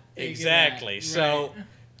not think Exactly. Of that? So right.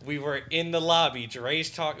 We were in the lobby. Dre's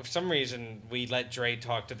talk. For some reason, we let Dre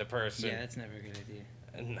talk to the person. Yeah, that's never a good idea.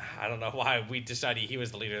 And I don't know why we decided he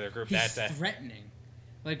was the leader of the group. He's threatening.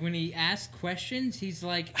 Like, when he asks questions, he's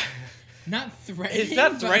like... Not threatening. It's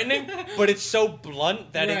not threatening, but it's so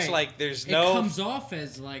blunt that it's like there's no... It comes off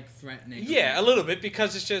as, like, threatening. Yeah, a little bit,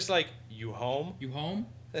 because it's just like, you home? You home?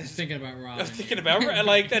 I'm thinking about robbing. I'm thinking about,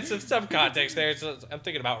 like, that's some subcontext there. I'm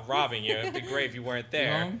thinking about robbing you. It'd be great if you weren't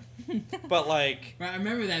there. You home? But, like... Right, I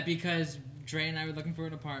remember that because Dre and I were looking for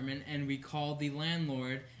an apartment, and we called the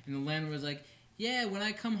landlord, and the landlord was like, yeah, when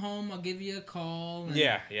I come home, I'll give you a call. And,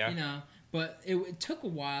 yeah. You know, but it took a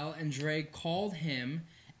while, and Dre called him,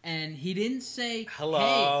 and he didn't say, hello,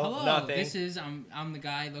 hey, hello, nothing. This is, I'm the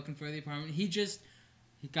guy looking for the apartment.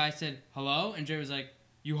 The guy said, hello, and Dre was like,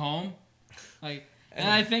 you home? Like, and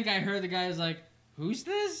I think I heard the guy was like, who's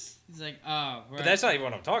this? He's like, oh, right. But that's not even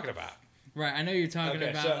what I'm talking about. Right, I know you're talking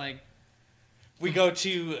about, so like... We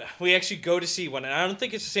actually go to see one, and I don't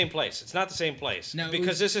think it's the same place. It's not the same place. No,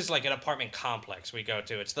 because this is like an apartment complex we go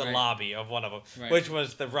to. It's the lobby of one of them, which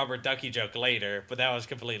was the rubber ducky joke later, but that was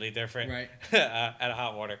completely different. Right. At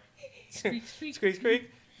Hot Water. Squeak, squeak. Squeak, squeak.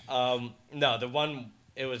 No, the one,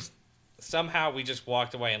 it was, somehow we just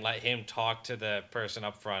walked away and let him talk to the person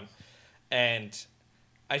up front, and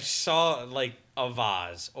I saw, like, a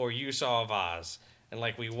vase, or you saw a vase, and,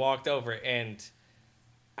 like, we walked over, and...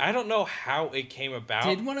 I don't know how it came about.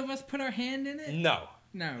 Did one of us put our hand in it? No.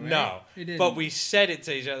 No, right? No. It didn't. But we said it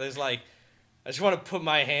to each other. It's like, I just want to put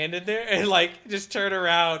my hand in there and, like, just turn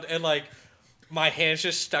around and, like, my hand's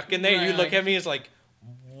just stuck in there. Right, You look at me, it's like,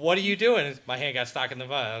 what are you doing? My hand got stuck in the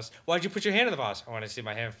vase. Why'd you put your hand in the vase? I want to see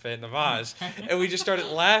my hand fit in the vase. And we just started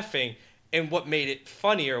laughing. And what made it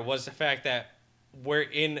funnier was the fact that we're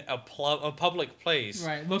in a public place.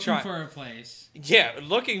 Right, looking for a place. Yeah,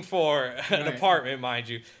 looking for an apartment, mind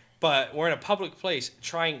you. But we're in a public place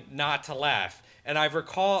trying not to laugh. And I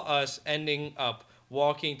recall us ending up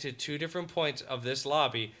walking to 2 different points of this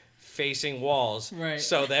lobby facing walls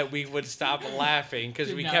so that we would stop laughing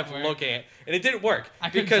because we kept looking at it. And it didn't work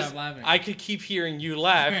because I could keep hearing you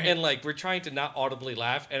laugh and like we're trying to not audibly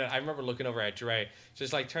laugh. And I remember looking over at Dre,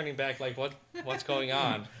 just like turning back like what's going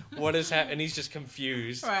on? What is happening? And he's just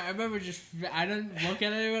confused. Right, I remember I didn't look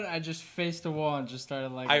at anyone. I just faced the wall and just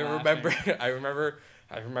started like I remember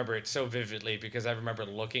it so vividly because I remember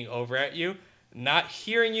looking over at you, not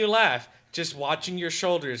hearing you laugh, just watching your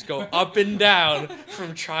shoulders go up and down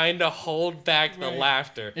from trying to hold back the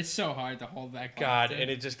laughter. It's so hard to hold back laughter. And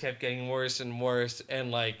it just kept getting worse and worse. And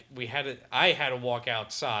like I had to walk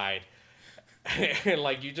outside, and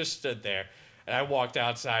like you just stood there, and I walked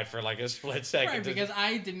outside for like a split second. Right, because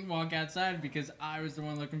I didn't walk outside because I was the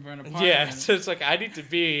one looking for an apartment. Yeah, so it's like I need to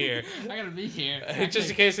be here. I gotta be here.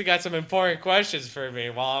 Just in case they got some important questions for me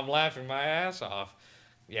while I'm laughing my ass off.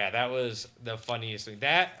 Yeah, that was the funniest thing.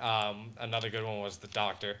 That, another good one was the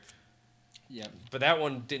doctor. Yep. But that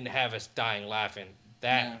one didn't have us dying laughing.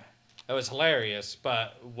 That was hilarious,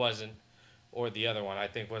 but wasn't. Or the other one, I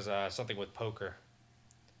think, was something with poker.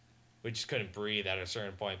 We just couldn't breathe at a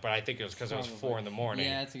certain point. But I think it was because it was 4 in the morning.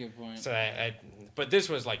 Yeah, that's a good point. So but this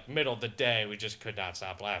was like middle of the day. We just could not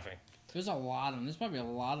stop laughing. There's a lot of them. There's probably a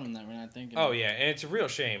lot of them that we're not thinking of. Oh, yeah, and it's a real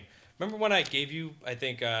shame. Remember when I gave you, I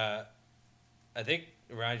think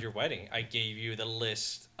around your wedding, I gave you the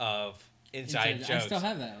list of inside jokes. I still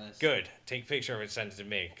have that list. Good. Take a picture of it, send it to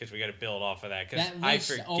me, because we got to build off of that. That list I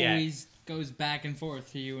forget. Always goes back and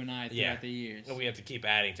forth to you and I throughout the years. And we have to keep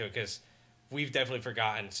adding to it, because we've definitely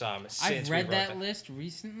forgotten some since I've read that list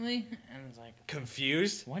recently, and I was like...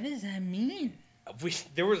 Confused? What does that mean?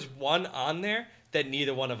 There was one on there that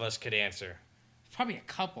neither one of us could answer. Probably a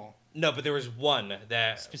couple. No, but there was one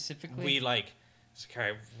that... Specifically? We, like...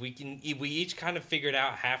 Okay, we each kind of figured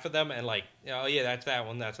out half of them and like, oh yeah, that's that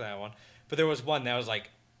one. But there was one that was like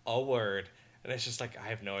a word, and it's just like I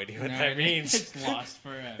have no idea what that means. It's lost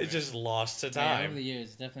forever. It's just lost to time. Yeah, over the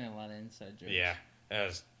years, definitely a lot of inside jokes. Yeah, that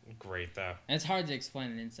was great though. And it's hard to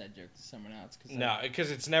explain an inside joke to someone else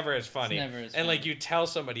because it's never as funny. It's never as funny. Like you tell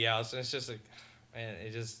somebody else, and it's just like, man,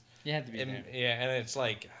 it just. You have to be there. Yeah, and it's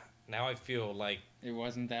like now I feel like. It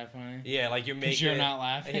wasn't that funny? Yeah, like you're making... Because you're not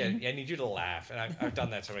laughing? Yeah, I need you to laugh. And I've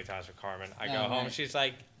done that so many times with Carmen. I go home, she's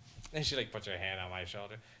like... And she like puts her hand on my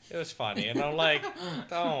shoulder. It was funny. And I'm like,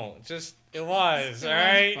 don't. Just... It was, all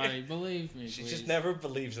right? Funny. Believe me, She just never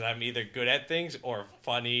believes that I'm either good at things or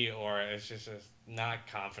funny or it's just not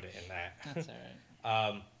confident in that. That's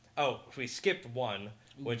all right. We skipped one,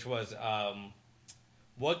 which was...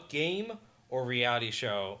 what game or reality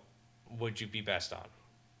show would you be best on?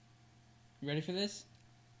 You ready for this?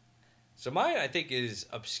 So mine, I think, is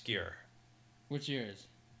obscure. What's yours?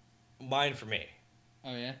 Mine for me.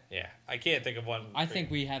 Oh, yeah? Yeah. I can't think of one. I think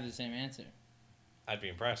we have the same answer. I'd be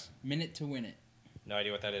impressed. Minute to Win It. No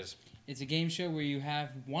idea what that is. It's a game show where you have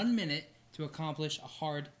 1 minute to accomplish a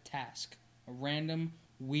hard task. A random,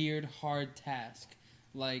 weird, hard task.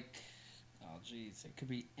 Like, oh, jeez, it could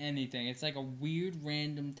be anything. It's like a weird,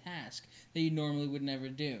 random task that you normally would never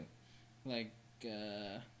do. Like,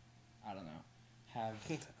 I don't know.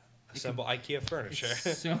 Assemble IKEA furniture.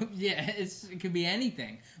 So yeah, it could be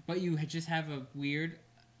anything, but you just have a weird,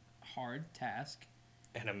 hard task,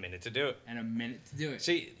 and a minute to do it.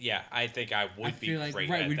 See, yeah, I think I would be great at that.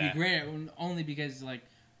 Right, we'd be great at it, only because like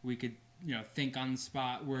we could, think on the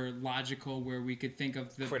spot. We're logical, where we could think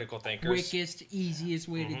of the critical thinkers, quickest, easiest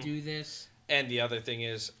way to do this. And the other thing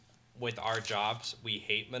is, with our jobs, we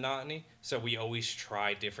hate monotony, so we always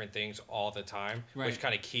try different things all the time, which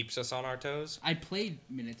kind of keeps us on our toes. I played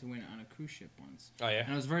Minute to Win It on a cruise ship once. Oh, yeah?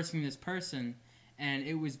 And I was versing this person, and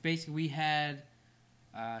it was basically, we had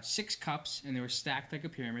 6 cups, and they were stacked like a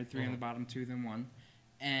pyramid, 3 on the bottom, 2 then 1,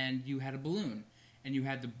 and you had a balloon, and you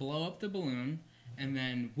had to blow up the balloon, and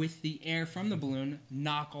then with the air from the balloon,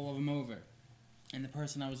 knock all of them over. And the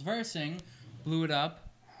person I was versing blew it up,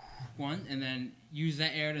 one, and then use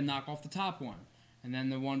that air to knock off the top one, and then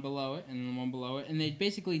the one below it, and then the one below it, and they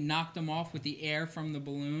basically knocked them off with the air from the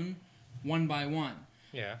balloon, one by one.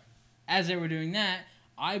 Yeah. As they were doing that,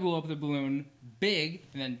 I blew up the balloon big,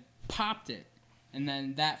 and then popped it, and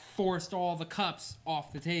then that forced all the cups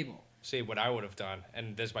off the table. See, what I would have done,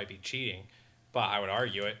 and this might be cheating, but I would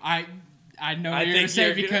argue it. I know what you're going to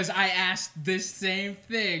say because I asked this same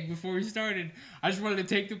thing before we started. I just wanted to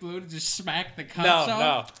take the balloon and just smack the cups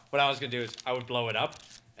off. No. What I was going to do is I would blow it up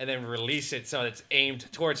and then release it so it's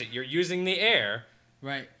aimed towards it. You're using the air.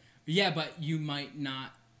 Right. Yeah, but you might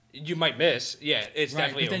not. You might miss. Yeah, it's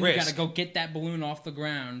definitely a risk. But then you got to go get that balloon off the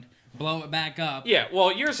ground, blow it back up. Yeah,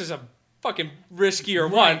 well, yours is a fucking riskier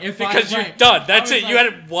Right, one if because I- you're done. I That's was it. You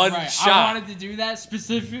like- had one right, shot. I wanted to do that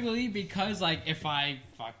specifically because, like, if I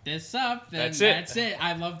fuck this up, then That's it.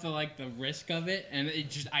 I love the risk of it, and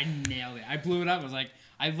I nailed it. I blew it up. I was like,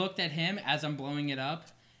 I looked at him as I'm blowing it up,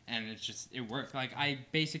 and it worked. Like, I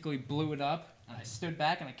basically blew it up, and I stood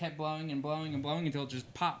back, and I kept blowing and blowing and blowing until it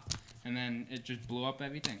just popped, and then it just blew up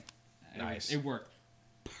everything. Nice. It worked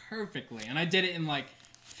perfectly, and I did it in,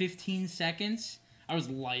 15 seconds. I was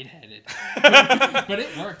lightheaded, but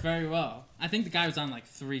it worked very well. I think the guy was on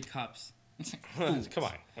 3 cups. It's like, Come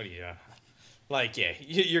on, what are you?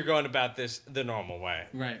 You're going about this the normal way.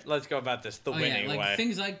 Right. Let's go about this the winning way.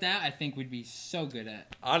 Things like that. I think we'd be so good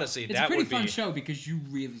at. Honestly, It's that a pretty would be fun show because you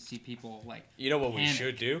really see people You know what we panic.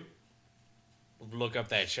 should do? Look up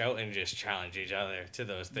that show and just challenge each other to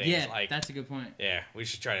those things. Yeah, that's a good point. Yeah, we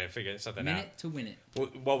should try to figure something Minute out. to win it.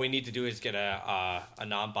 What we need to do is get a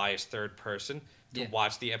non-biased third person to Yeah.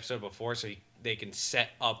 watch the episode before so they can set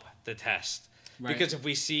up the test. Right. Because if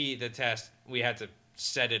we see the test, we have to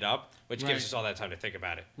set it up, which Right. gives us all that time to think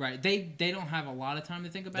about it. Right. They don't have a lot of time to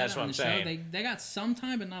think about That's it what on I'm the show. saying. They got some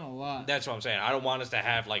time, but not a lot. That's what I'm saying. I don't want us to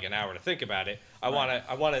have an hour to think about it. I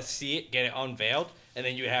Right. want to see it, get it unveiled, and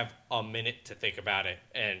then you have a minute to think about it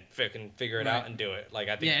and figure it out Right. and do it. I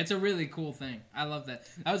think. Yeah, it's a really cool thing. I love that.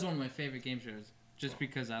 That was one of my favorite game shows, just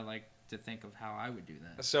because I like to think of how I would do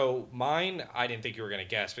that. So mine, I didn't think you were gonna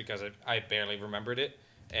guess because I barely remembered it,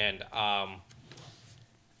 and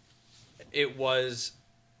it was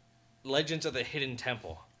Legends of the Hidden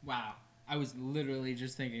Temple. Wow, I was literally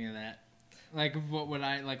just thinking of that. What would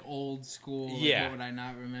I old school? Yeah. What would I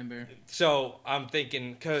not remember? So I'm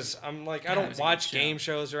thinking, because I'm I that was don't a good watch show. game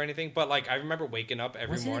shows or anything, but I remember waking up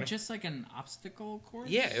every Wasn't morning. it just an obstacle course?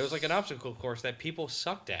 Yeah, it was an obstacle course that people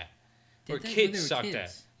sucked at, or Did they? kids They were sucked kids.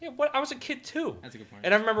 at. Yeah, I was a kid too, That's a good point.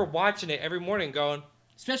 and I remember watching it every morning, going.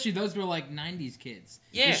 Especially those were 90s kids.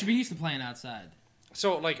 Yeah. They should be used to playing outside.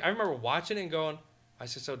 So I remember watching it and going, "Why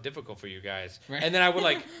is it so difficult for you guys?" Right. And then I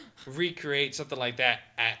would recreate something like that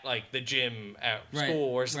at the gym at Right, school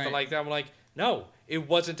or something right. like that. I'm like, no, it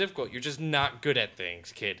wasn't difficult. You're just not good at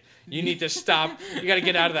things, kid. You need to stop. You got to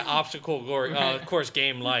get out of the obstacle course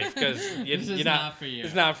game life because This is not for you.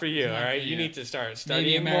 It's not for you. It's all not right, for you you. need to start Maybe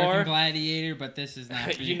studying American more. Gladiator, but this is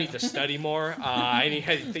not for you. You need to study more. I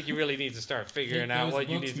think you really need to start figuring Get out those what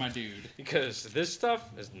you books, need my dude. because this stuff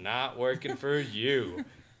is not working for you.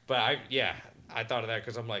 But I thought of that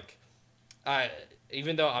because I'm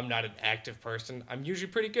even though I'm not an active person, I'm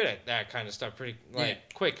usually pretty good at that kind of stuff,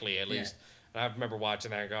 quickly at least. And I remember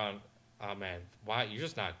watching that and going, oh man, why you're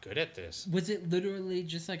just not good at this. Was it literally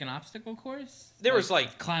just an obstacle course? There was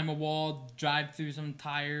climb a wall, drive through some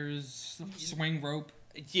tires, swing rope.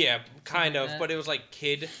 yeah, kind like of, that. but it was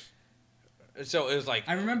kid. So it was I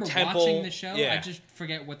remember temple, watching the show. Yeah, I just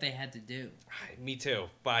forget what they had to do. me too.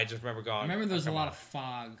 But I just remember going. I remember there was a come lot on. of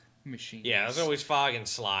fog machines. Yeah, there's always fog and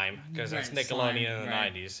slime because that's Right, Nickelodeon slime, in the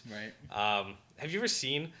right, 90s. Right. Have you ever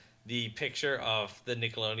seen the picture of the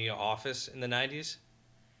Nickelodeon office in the 90s?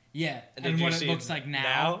 Yeah, And and did you what see it looks like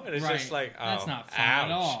now. And it's right. just That's oh, not fun ouch,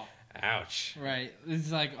 at all. Ouch. Right.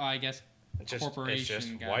 It's I guess It's corporation.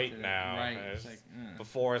 just got white to it. now. Right. It's- It's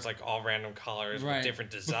before it's all random colors right. with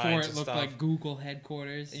different designs Before it and looked stuff. like Google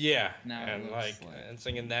headquarters. Yeah, Now it and looks and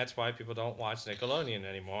thinking that's why people don't watch Nickelodeon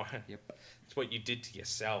anymore. Yep. It's what you did to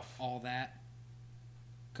yourself. All that.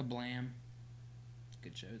 Kablam.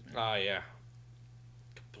 Good shows, man. Oh yeah.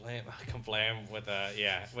 Kablam with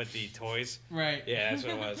with the toys. Right. Yeah, that's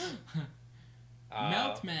what it was.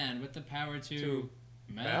 Melt Man with the power to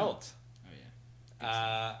Melt. Oh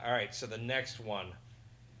yeah. All right, so the next one.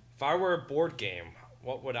 If I were a board game,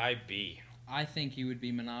 what would I be? I think you would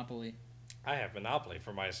be Monopoly. I have Monopoly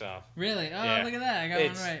for myself. Really? Oh, Yeah. look at that! I got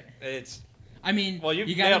It's one right. it's I mean, well, you've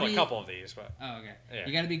you gotta nailed be, a couple of these, but Oh, okay. Yeah.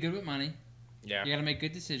 You got to be good with money. yeah, You got to make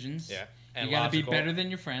good decisions. yeah, You got to be logical better than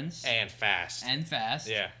your friends and fast. and fast.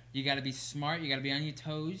 Yeah, You got to be smart. You got to be on your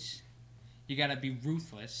toes. You got to be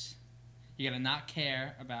ruthless. You got to not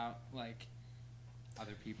care about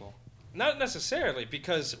other people. not necessarily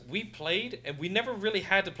because we played and we never really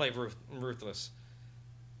had to play ruthless.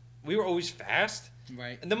 We were always fast,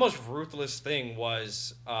 Right. and the most ruthless thing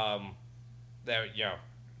was that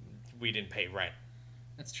we didn't pay rent.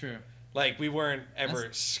 That's true. We weren't ever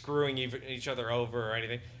screwing each other over or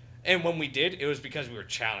anything. And when we did, it was because we were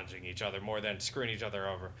challenging each other more than screwing each other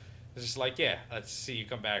over. It's just let's see you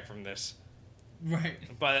come back from this. Right.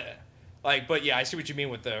 But yeah, I see what you mean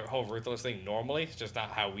with the whole ruthless thing normally. It's just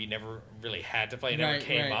not how we never really had to play. It never Right,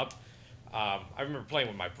 came right. up. I remember playing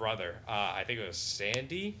with my brother. I think it was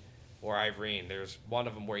Sandy or Irene. There's one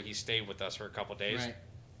of them where he stayed with us for a couple days. Right.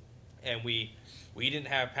 and we didn't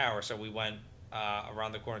have power, so we went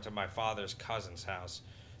around the corner to my father's cousin's house,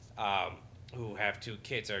 who have 2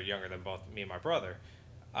 kids that are younger than both me and my brother.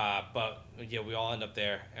 But yeah, we all end up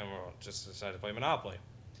there, and we'll just decided to play Monopoly.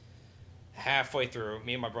 Halfway through,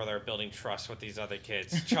 me and my brother are building trust with these other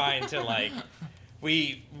kids, trying to like,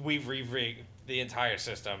 we re-rigged the entire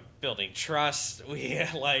system, building trust.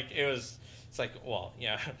 It's like, well,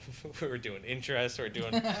 yeah, we were doing interest, we were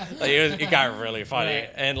doing, like, it got really funny, Right.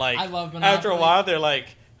 and like, I love Monopoly. after a while, they're like,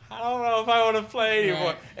 I don't know if I want to play anymore.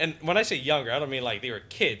 Right. And when I say younger, I don't mean like they were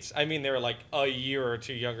kids. I mean they were like a year or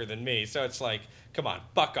 2 younger than me. So it's like, come on,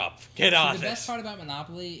 buck up, get on The this. best part about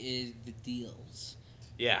Monopoly is the deals.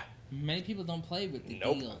 Yeah. Many people don't play with the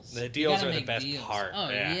Nope. deals. The You deals gotta are the make best deals. part. Oh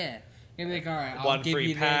yeah. You're like, all right, I'll One give free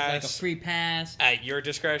you this, like a pass. free pass. At your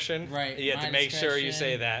discretion. Right, You have my to make sure you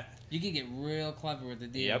say discretion. that. You can get real clever with the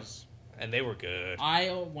Yep. deals. And they were good.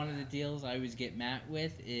 One of the deals I always get Matt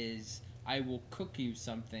with is I will cook you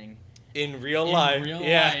something In real in life. real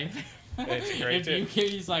yeah. life. It's great too.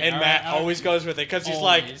 He's like, And all Matt right, always goes with it because he's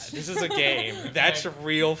like, Always. this is a game. That's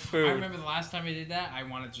real food. I remember the last time I did that, I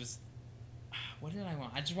wanted what did I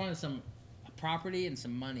want? I just wanted some property and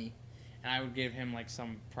some money. And I would give him like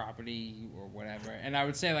some property or whatever. And I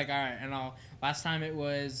would say like, all right, last time it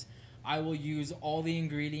was, I will use all the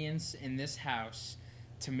ingredients in this house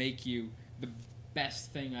to make you the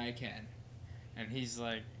best thing I can. And he's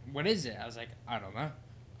like, what is it? I was like, I don't know.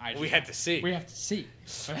 We had to see. We have to see.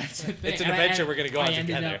 But that's the thing. It's an adventure we're gonna go on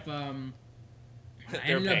together. I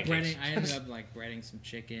ended up like breading some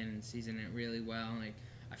chicken and seasoning it really well. Like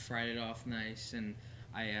I fried it off nice, and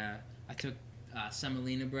I took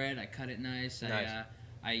semolina bread. I cut it nice. Nice.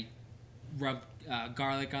 I rubbed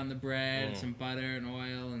garlic on the bread, some butter and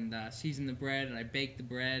oil, and seasoned the bread. And I baked the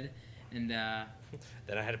bread, and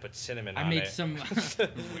Then I had to put cinnamon I on made it. some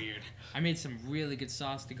Weird. I made some really good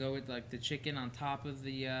sauce to go with like the chicken on top of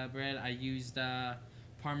the bread. I used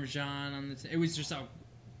Parmesan on the. It was just a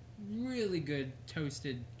really good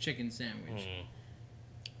toasted chicken sandwich.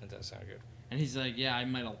 That does sound good. And he's like, "Yeah, I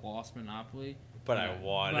might have lost Monopoly, But I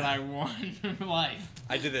won. But I won life."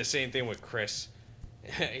 I did the same thing with Chris.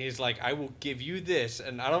 He's like, I will give you this,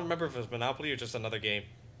 and I don't remember if it was Monopoly or just another game.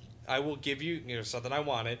 I will give you, something I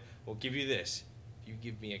wanted. We'll give you this. You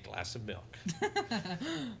give me a glass of milk.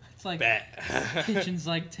 It's like Bet. kitchen's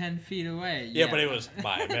like 10 feet away. Yeah, but it was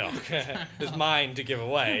my milk. It was mine to give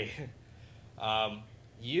away. The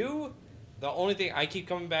only thing I keep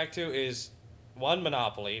coming back to is, one,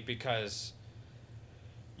 Monopoly, because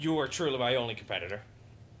you are truly my only competitor.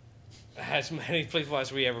 As many people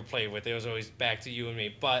as we ever played with, it was always back to you and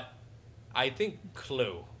me. But I think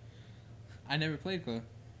Clue. I never played Clue.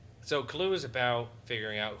 So Clue is about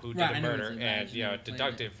figuring out who did Right, a I know murder what it's about. and, I just never played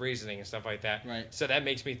deductive reasoning and stuff like that. Right. So that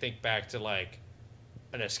makes me think back to, like,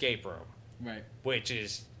 an escape room. Right. Which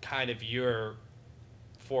is kind of your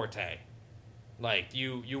forte. Like,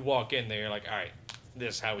 you walk in there, you're like, all right,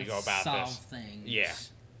 this is how we go about Solve this. things. Yeah.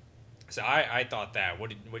 So I thought that.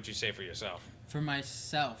 What'd you say for yourself? For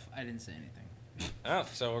myself, I didn't say anything. Oh,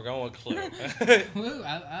 so we're going with Clue. Clue,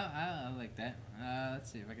 I like that. Let's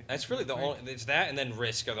see if I can. That's really the only. It's that and then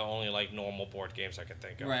Risk are the only like normal board games I can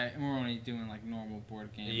think of. Right, and we're only doing like normal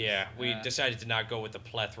board games. Yeah, we decided to not go with the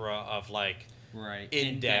plethora of like right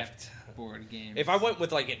in-depth board games. If I went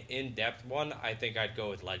with like an in-depth one, I think I'd go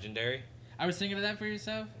with Legendary. I was thinking of that for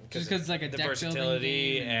yourself, just because like a the deck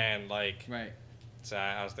versatility building game and like. Right. So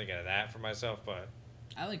I was thinking of that for myself, but.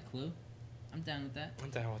 I like Clue. I'm down with that. I'm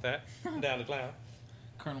down with that. I'm down to clown.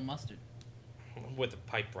 Colonel Mustard. With the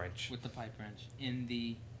pipe wrench. With the pipe wrench in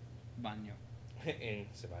the baño. In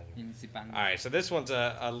Savannah. In the baño. All right, so this one's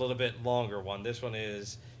a little bit longer one. This one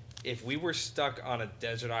is, if we were stuck on a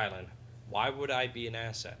desert island, why would I be an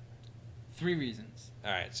asset? 3 reasons.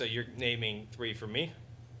 All right, so you're naming 3 for me?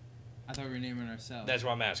 I thought we were naming ourselves. That's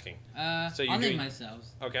what I'm asking. So I'll name myself.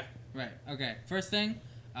 Okay. Right. Okay. First thing,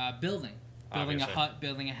 building. Building Obviously. a hut,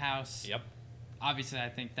 building a house. Yep. Obviously, I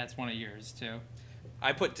think that's one of yours too.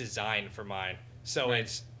 I put design for mine, so Right.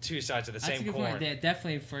 it's 2 sides of the That's same a good coin. point. Yeah,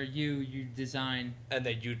 definitely for you, you design. And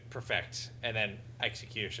then you'd perfect, and then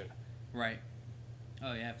execution. Right.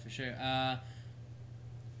 Oh yeah, for sure.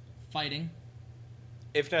 Fighting.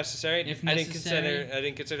 If necessary. If I necessary.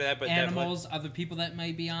 didn't consider that, but Animals, other people that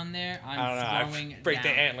may be on there. I don't know. Throwing Break down.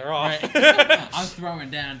 the antler off. Right. I'm throwing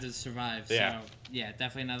down to survive. Yeah. So yeah,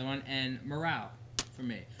 definitely another one. And morale for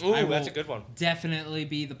me. Ooh, I that's will a good one. Definitely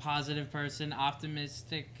be the positive person,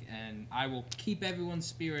 optimistic, and I will keep everyone's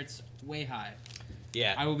spirits way high.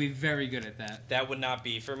 Yeah. I will be very good at that. That would not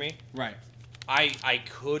be for me. Right. I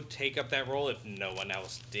could take up that role if no one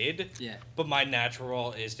else did. Yeah. But my natural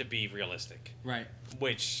role is to be realistic. Right.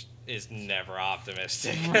 Which is never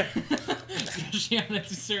optimistic. Especially on a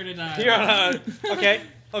deserted island. You're on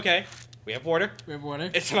okay. We have water. We have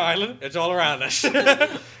water. It's an island. It's all around us.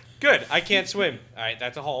 Good. I can't swim. All right,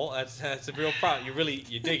 that's a hole. That's a real problem.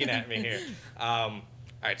 You're digging at me here. All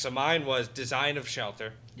right, so mine was design of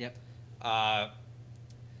shelter. Yep.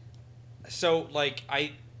 So like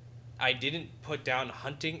I didn't put down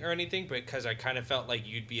hunting or anything because I kind of felt like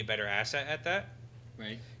you'd be a better asset at that.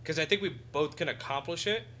 Right. Because I think we both can accomplish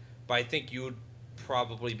it, but I think you would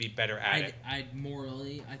probably be better at it. I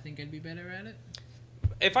think I'd be better at it.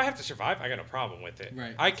 If I have to survive, I got no problem with it.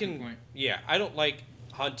 Right. I That's a good can. point. Yeah, I don't like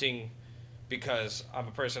hunting because I'm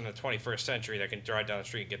a person in the 21st century that can drive down the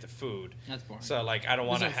street and get the food. That's boring. So like, I don't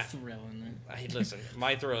want to There's have. no thrill in there. Hey, listen,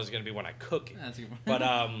 my thrill is going to be when I cook it. That's a good one.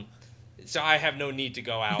 But so I have no need to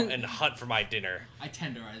go out and hunt for my dinner. I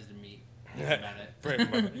tenderize the meat. That's about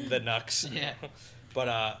it. The nucks. Yeah.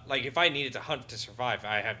 But like, if I needed to hunt to survive,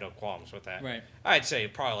 I have no qualms with that. Right. I'd say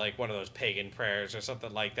probably like one of those pagan prayers or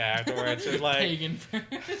something like that, where it's just like pagan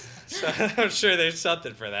prayers. So I'm sure there's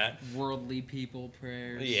something for that. Worldly people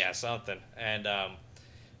prayers. Yeah, something. And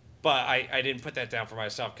but I didn't put that down for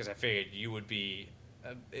myself because I figured you would be,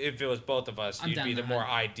 if it was both of us, you'd be the more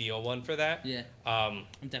ideal one for that. Yeah. I'm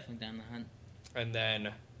definitely down the hunt. And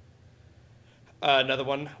then another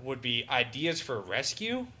one would be ideas for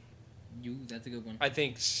rescue. That's a good one. I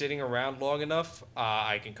think sitting around long enough,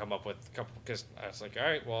 I can come up with a couple. Because I was like, all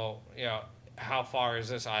right, well, you know, how far is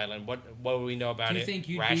this island? What do we know about it? Do you think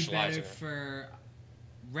you'd be better for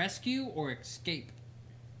rescue or escape?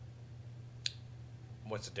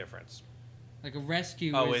 What's the difference? Like a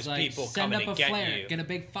rescue is like people send up a flare, you. get a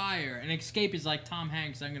big fire. An escape is like Tom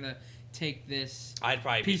Hanks. I'm gonna take this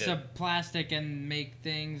piece of plastic and make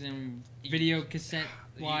things and video cassette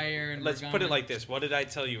wire. And let's put it like this. What did I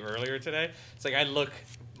tell you earlier today? It's like I look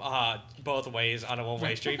both ways on a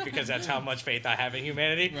one-way street because that's how much faith I have in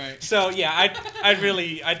humanity. Right. So yeah,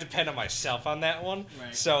 I depend on myself on that one.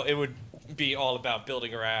 Right. So it would be all about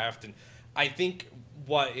building a raft, and I think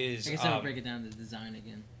what is. I guess I would break it down to design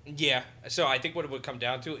again. Yeah. So I think what it would come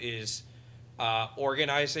down to is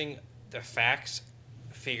organizing the facts,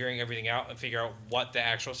 figuring everything out, and figure out what the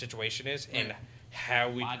actual situation is and how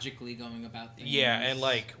we logically going about things. Yeah, and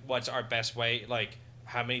like what's our best way? Like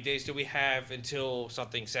how many days do we have until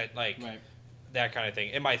something's set? Like that kind of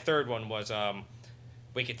thing. And my third one was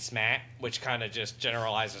Wicked Smat, which kind of just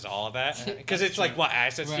generalizes all of that because it's like what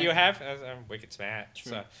assets do you have? Wicked Smat.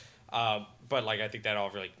 True. So, but like I think that all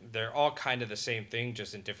really they're all kind of the same thing,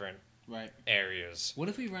 just in different areas. What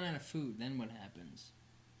if we run out of food? Then what happens?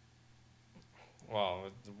 Well,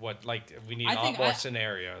 what like we need a lot more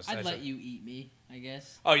scenarios. I'd let you eat me, I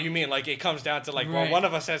guess. Oh, you mean like it comes down to like well, one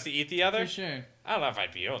of us has to eat the other? For sure. I don't know if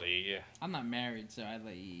I'd be able to eat you. I'm not married, so I'd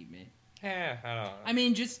let you eat me. Yeah, I don't know. I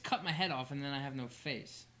mean, just cut my head off and then I have no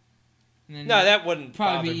face. And then no, that wouldn't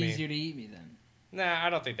probably be easier to eat me then. Nah, I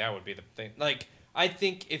don't think that would be the thing. Like, I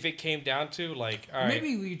think if it came down to like, all right,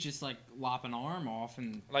 maybe we just like lop an arm off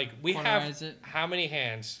and like we have how many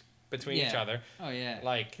hands between each other? Oh yeah,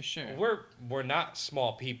 like for sure. We're not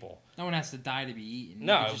small people. No one has to die to be eaten.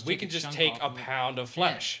 No, we can just take a pound of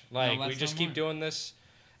flesh. Yeah. Like we just keep doing this.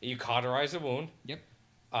 You cauterize the wound. Yep.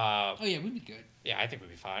 Oh yeah, we'd be good. Yeah, I think we'd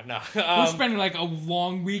be fine. No, we're spending like a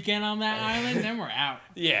long weekend on that island, then we're out.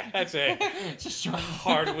 Yeah, that's it. Just a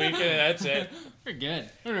hard weekend. That's it. We're good.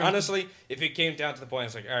 Honestly, if it came down to the point,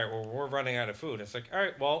 it's like, all right, well, we're running out of food. It's like, all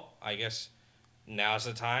right, well, I guess now's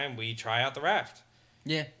the time we try out the raft.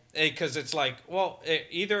 Yeah. Because it's like, well,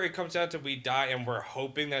 either it comes down to we die and we're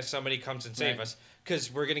hoping that somebody comes and save us,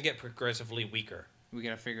 because we're gonna get progressively weaker. We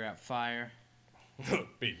gotta figure out fire.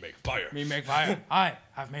 Me make fire. Me make fire.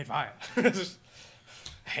 I've made fire.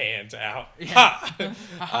 Hands out.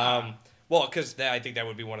 Yeah. Well, because I think that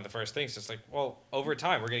would be one of the first things. It's like, well, over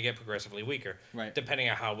time, we're going to get progressively weaker. Right. Depending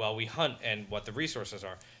on how well we hunt and what the resources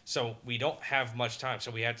are. So we don't have much time. So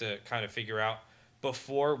we have to kind of figure out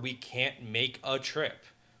before we can't make a trip,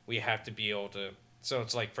 we have to be able to. So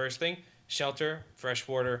it's like, first thing, shelter, fresh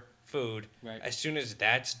water, food. Right. As soon as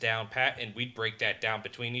that's down pat, and we'd break that down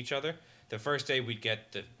between each other, the first day we'd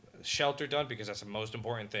get the shelter done because that's the most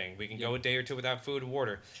important thing. We can go a day or two without food and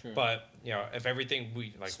water, but you know, if everything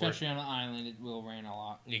we like, especially on an island, it will rain a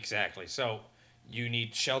lot. Exactly. So you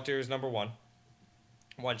need shelters. Number one.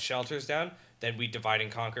 Once shelter's down, then we divide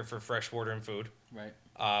and conquer for fresh water and food. Right.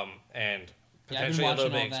 And potentially a little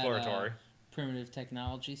bit exploratory. Primitive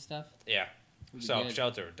technology stuff. Yeah. So good.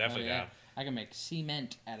 Shelter definitely down. I can make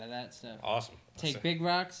cement out of that stuff. Awesome. Take big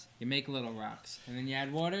rocks, you make little rocks, and then you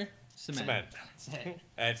add water. Cement. That's it.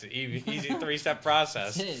 That's an easy 3-step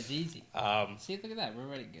process. It is easy. See, look at that. We're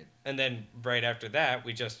already good. And then right after that,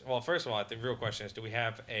 first of all, the real question is, do we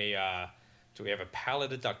have a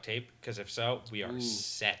pallet of duct tape? Because if so, we are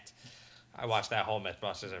set. I watched that whole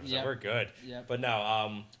Mythbusters episode. Yep. We're good. Yep. But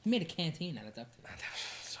no, we made a canteen out of duct tape.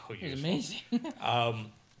 So useful. It was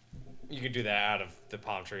amazing. You can do that out of the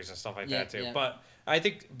palm trees and stuff like that too. Yeah. But I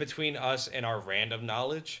think between us and our random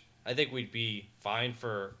knowledge, I think we'd be fine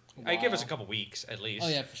for. I give us a couple weeks at least. Oh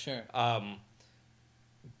yeah, for sure.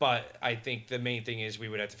 But I think the main thing is we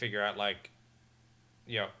would have to figure out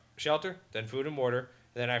shelter, then food and water.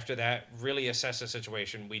 Then after that, really assess the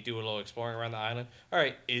situation. We do a little exploring around the island. All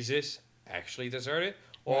right, is this actually deserted?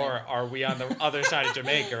 Or are we on the other side of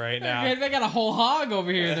Jamaica right now? They got a whole hog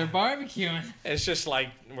over here. They're barbecuing. It's just like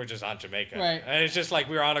we're just on Jamaica. Right. And it's just like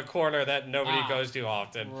we're on a corner that nobody goes to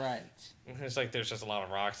often. Right. It's like there's just a lot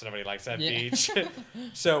of rocks. Nobody likes that beach.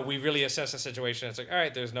 So we really assess the situation. It's like, all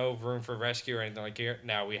right, there's no room for rescue or anything like here.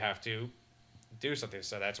 Now we have to do something.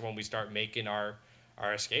 So that's when we start making our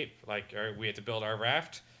escape. Like we had to build our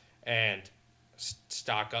raft and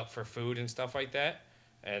stock up for food and stuff like that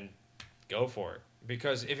and go for it.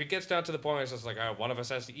 Because if it gets down to the point where it's just like, one of us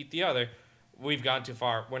has to eat the other, we've gone too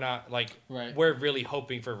far. We're not we're really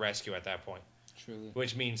hoping for rescue at that point. Truly.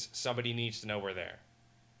 Which means somebody needs to know we're there.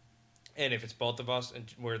 And if it's both of us and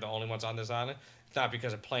we're the only ones on this island, it's not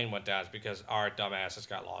because a plane went down. It's because our dumbasses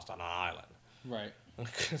got lost on an island. Right.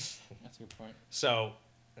 That's a good point. So,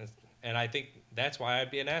 and I think that's why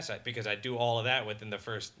I'd be an asset, because I do all of that within the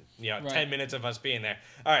first 10 minutes of us being there.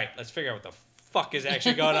 All right, let's figure out what the fuck is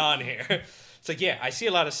actually going on here. It's like, I see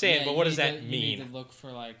a lot of sand, but what does that mean? You need to look for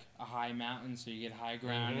a high mountain so you get high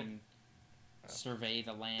ground and survey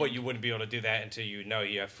the land. But you wouldn't be able to do that until you know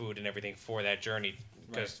you have food and everything for that journey,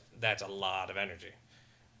 because that's a lot of energy.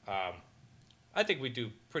 I think we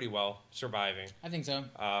do pretty well surviving. I think so.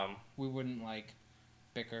 We wouldn't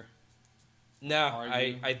bicker. No,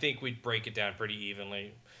 I think we'd break it down pretty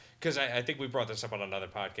evenly, because I think we brought this up on another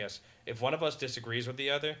podcast. If one of us disagrees with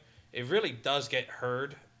the other, it really does get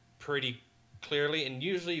heard pretty clearly, and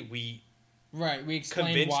usually we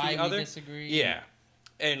explain why we disagree. Yeah,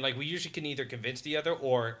 and we usually can either convince the other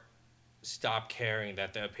or stop caring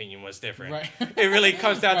that the opinion was different. Right. It really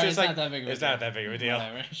comes down to it's not that big of a deal.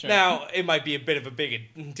 Whatever, sure. Now it might be a bit of a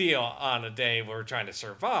big deal on a day where we're trying to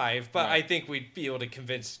survive, but I think we'd be able to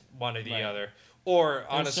convince one or the other. Or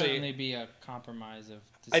honestly, there'd certainly be a compromise of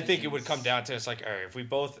decisions. I think it would come down to, it's like, all right, if we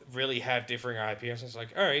both really have differing IPs, it's like,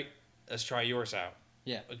 all right, let's try yours out.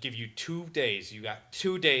 Yeah. I'll give you 2 days. You got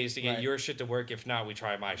 2 days to get your shit to work. If not, we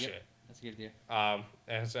try my shit. That's a good deal.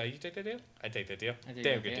 And so you take that deal? I take that deal.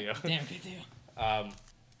 Damn good deal. I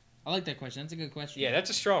like that question. That's a good question. Yeah, that's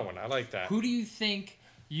a strong one. I like that. Who do you think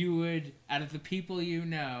you would, out of the people you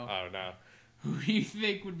know? Oh no. Who do you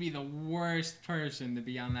think would be the worst person to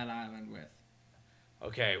be on that island with?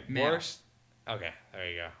 Okay, Male. worst. Okay, there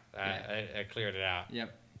you go. I cleared it out.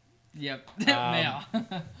 Yep. Male.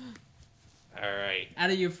 All right. Out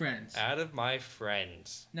of your friends. Out of my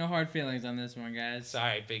friends. No hard feelings on this one, guys.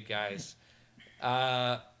 Sorry, big guys.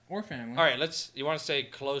 Or family. All right, you want to say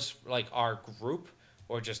close, our group,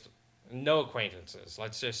 or just no acquaintances?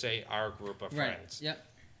 Let's just say our group of friends. Yep.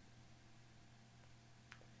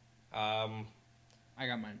 I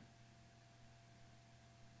got mine.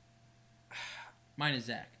 Mine is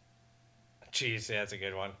Zach. Jeez, that's a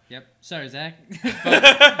good one. Yep. Sorry, Zach.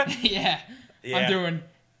 But, yeah. I'm doing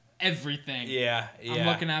everything. Yeah. I'm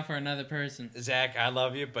looking out for another person. Zach, I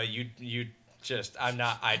love you, but you just, I'm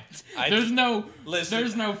not, there's no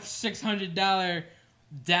 $600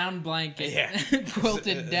 down blanket,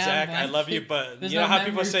 quilted down Zach, blanket. I love you, but There's you know no how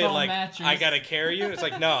people say, mattress. I gotta carry you? It's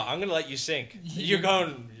like, no, I'm gonna let you sink.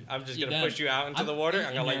 I'm just gonna push you out into the water.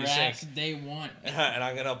 I'm gonna let you sink. Day one. And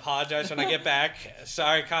I'm gonna apologize when I get back.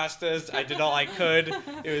 Sorry, Costas. I did all I could.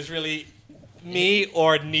 It was really me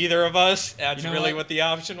or neither of us. That's really what the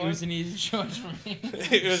option was. It was an easy choice for me.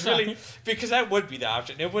 It was really, because that would be the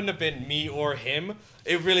option. It wouldn't have been me or him.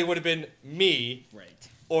 It really would have been me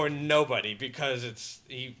or nobody, because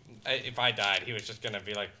if I died, he was just gonna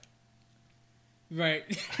be like,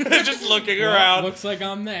 just looking around. Looks like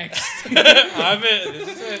I'm next. I'm it. This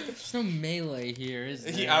is it. There's no melee here, is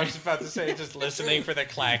there? I was about to say, just listening for the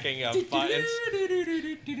clacking of buttons.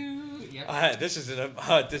 Yep. This is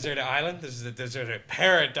a deserted island. This is a deserted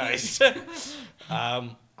paradise.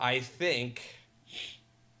 I think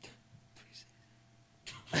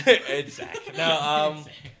it's Zach. No,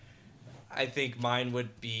 I think mine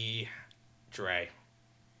would be Dre.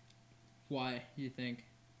 Why, you think?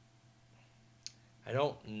 I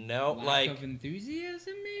don't know. Lack of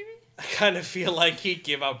enthusiasm, maybe? I kind of feel like he'd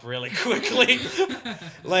give up really quickly.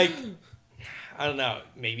 Like, I don't know.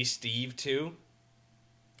 Maybe Steve, too?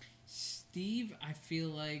 Steve, I feel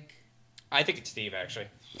like... I think it's Steve, actually.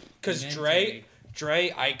 Because Dre,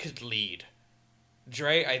 I could lead.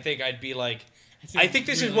 Dre, I think I'd be like... I think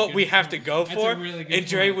this is what we have to go for. And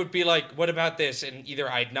Dre would be like, what about this? And either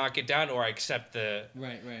I'd knock it down or I accept the...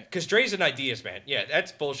 Right. Because Dre's an ideas man. Yeah,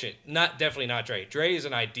 that's bullshit. Definitely not Dre. Dre is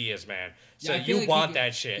an ideas man. So you like want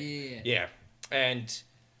that shit. Yeah. And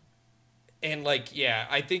like, yeah,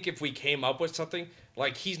 I think if we came up with something,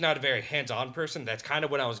 like, he's not a very hands-on person. That's kind of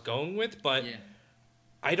what I was going with. But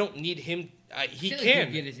I don't need him... he can. Like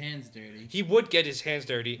he'd get his hands dirty. He would get his hands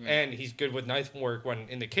dirty, and he's good with knife work when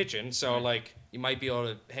in the kitchen. So, like, you might be able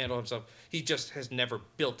to handle himself. He just has never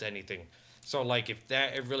built anything. So, like, if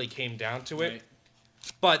it really came down to it.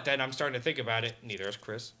 But then I'm starting to think about it. Neither has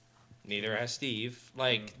Chris. Neither has Steve.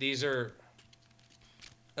 Like, these are...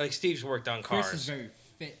 Like, Steve's worked on cars. Chris is very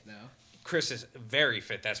fit, though. Chris is very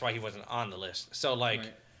fit. That's why he wasn't on the list. So, like...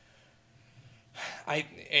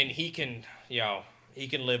 And he can, he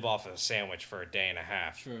can live off of a sandwich for a day and a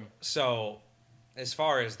half. True. So, as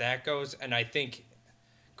far as that goes, and I think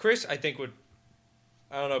Chris, would,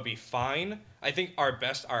 I don't know, be fine. I think our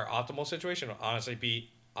optimal situation would honestly be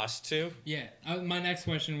us two. Yeah. My next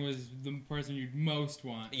question was the person you'd most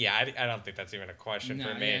want. Yeah, I don't think that's even a question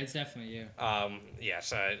for me. Yeah, it's definitely you. Yeah,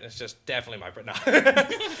 so it's just definitely my... No.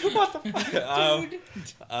 What the fuck? Dude.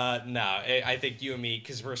 No, I think you and me,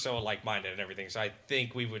 because we're so like-minded and everything, so I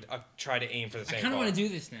think we would try to aim for the same I kind of want to do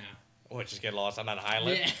this now. What, just get lost on an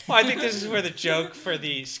island? Yeah. Well, I think this is where the joke for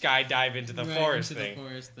the skydive into the forest thing.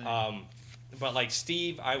 But like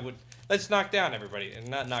Steve, I would... Let's knock down everybody, and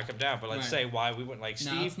not knock him down, but let's say why we wouldn't like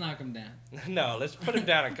Steve. No, let's knock him down. No, let's put him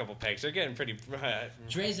down a couple pegs. They're getting pretty...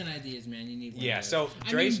 Dre's an ideas, man. You need one. Yeah, so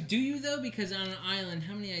Dre's... do you, though? Because on an island,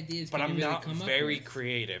 how many ideas can you really come up with? But I'm not very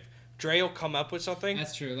creative. Dre will come up with something.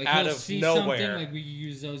 That's true. Like, out of see nowhere. Something, like, we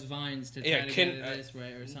use those vines to try to get this,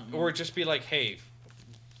 right, or something. Or just be like, hey,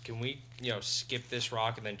 can we, skip this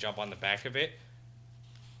rock and then jump on the back of it?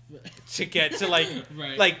 To get to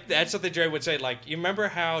like that's what the Dre would say. Like, you remember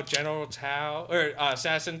how General Tao or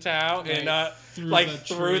Assassin Tao and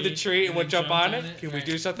through the tree and would jump on it? Can we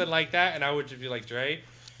do something like that? And I would just be like, Dre,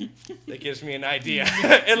 that gives me an idea,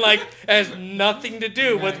 and like it has nothing to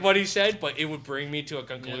do with what he said, but it would bring me to a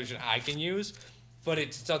conclusion I can use. But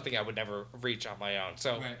it's something I would never reach on my own.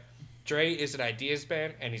 So Dre is an ideas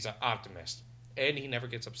man, and he's an optimist, and he never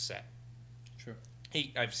gets upset. True.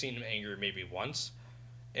 I've seen him angry maybe once.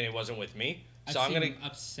 And it wasn't with me, so I'm gonna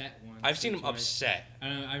upset once. I've seen him upset.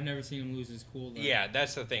 I've never seen him lose his cool, though. Yeah,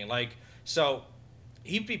 that's the thing. Like, so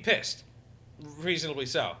he'd be pissed, reasonably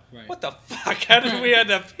so. Right. What the fuck? How did we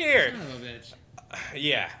end up here? Son of a bitch.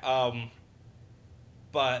 Yeah.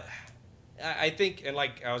 But I think, and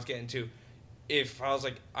like I was getting to, if I was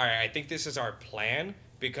like, all right, I think this is our plan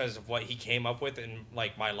because of what he came up with and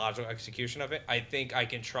like my logical execution of it. I think I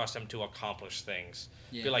can trust him to accomplish things.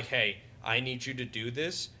 Yeah. Be like, hey, I need you to do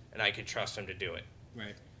this, and I can trust him to do it.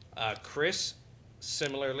 Right. Chris,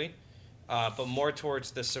 similarly, but more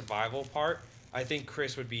towards the survival part. I think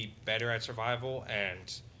Chris would be better at survival,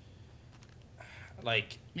 and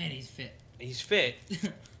like... Man, he's fit. He's fit,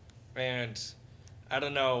 and I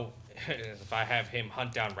don't know if I have him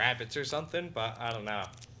hunt down rabbits or something, but I don't know.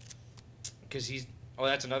 Because he's... Oh,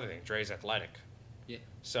 that's another thing. Dre's athletic. Yeah.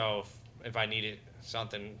 So if I needed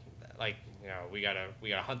something... Like, we gotta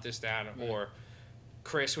hunt this down, or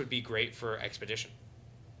Chris would be great for expedition.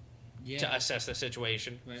 Yeah. To assess the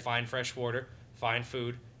situation, find fresh water, find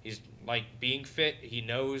food. He's like being fit. He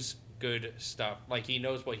knows good stuff. Like, he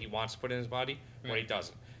knows what he wants to put in his body, what he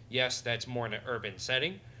doesn't. Yes, that's more in an urban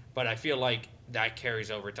setting, but I feel like that carries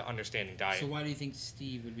over to understanding diet. So why do you think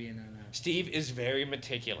Steve would be in that? Steve is very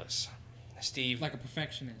meticulous. Steve, like a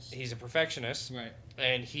perfectionist. He's a perfectionist, right?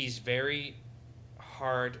 And he's very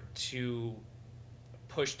hard to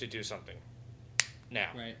push to do something. Now,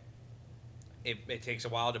 right. It takes a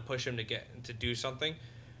while to push him to do something,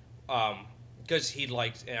 because he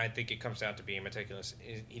likes, and I think it comes down to being meticulous.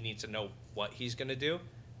 He needs to know what he's gonna do,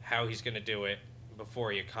 how he's gonna do it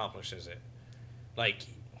before he accomplishes it. Like,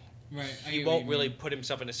 he won't really put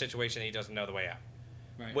himself in a situation he doesn't know the way out.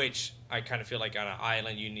 Right. Which I kind of feel like on an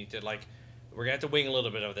island you need to like. We're gonna have to wing a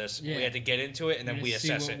little bit of this. Yeah. We have to get into it, and then we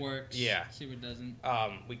assess it. See what works. Yeah. See what doesn't.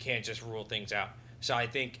 We can't just rule things out. So I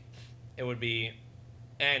think it would be,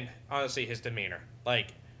 and honestly, his demeanor, like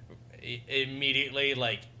immediately,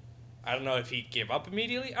 like I don't know if he'd give up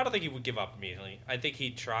immediately. I don't think he would give up immediately. I think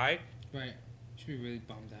he'd try. Right. Should be really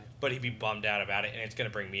bummed out. But he'd be bummed out about it, and it's gonna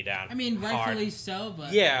bring me down. I mean, rightfully hard. so,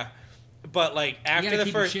 but Yeah, but like after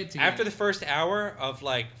the first hour of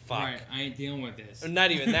like fuck, right, I ain't dealing with this. Not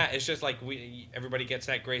even that. It's just like everybody gets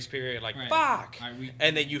that grace period, like fuck,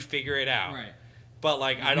 and then you figure it out. Right. But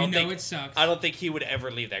like I don't think it sucks. I don't think he would ever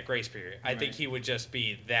leave that grace period. I think he would just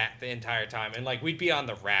be that the entire time, and like we'd be on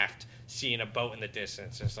the raft, seeing a boat in the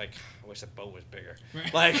distance. It's like I wish the boat was bigger.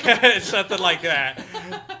 Right. Like it's something like that.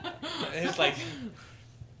 It's like,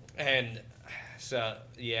 and so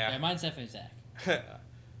yeah. Yeah, mine's definitely Zach.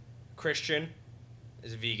 Christian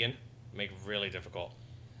is vegan. Make it really difficult.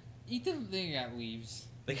 They got leaves.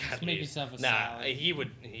 They got Just leaves. make yourself a nah, salad. he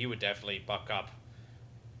would definitely buck up.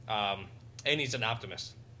 And he's an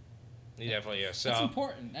optimist. He definitely is. So that's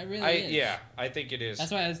important. That really is. Yeah, I think it is.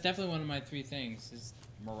 That's why it's definitely one of my 3 things is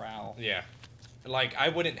morale. Yeah. Like, I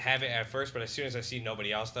wouldn't have it at first, but as soon as I see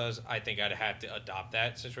nobody else does, I think I'd have to adopt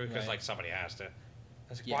that situation because, like, somebody has to. I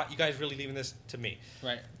was like, why, you guys really leaving this to me?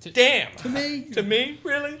 Right. Damn! To me? To me?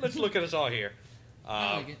 Really? Let's look at us all here.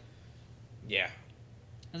 I like it. Yeah.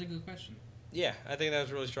 That's a good question. Yeah, I think that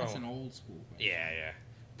was really strong. That's an old school question. Yeah.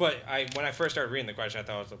 But when I first started reading the question, I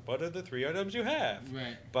thought, I was like, what are the 3 items you have?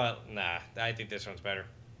 Right. But, nah, I think this one's better.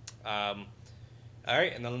 All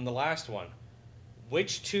right, and then the last one.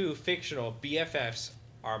 Which 2 fictional BFFs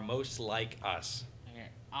are most like us? Okay.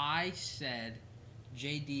 I said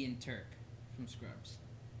JD and Turk from Scrubs.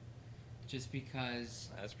 Just because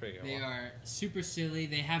that's pretty good. They are super silly.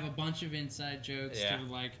 They have a bunch of inside jokes. Yeah. They're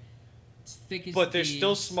like thick as but they're thieves.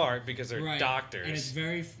 still smart because they're doctors. And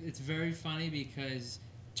it's very funny because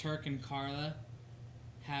Turk and Carla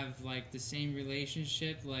have like the same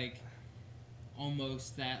relationship, like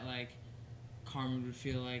almost that like Carmen would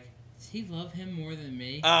feel like, does he love him more than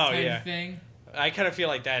me? Type of thing. I kind of feel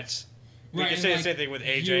like that's. We can say the same thing with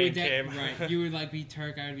AJ and Kim. Right. You would like be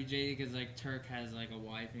Turk, I would be JD, because like Turk has like a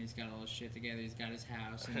wife and he's got all his shit together. He's got his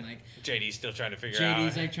house and like JD's still trying to figure out.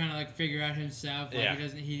 JD's like trying to like figure out himself. Like, yeah.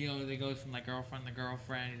 He goes from like girlfriend to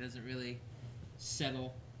girlfriend. He doesn't really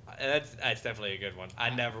settle. That's definitely a good one. I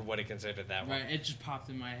never would have considered that one. Right. It just popped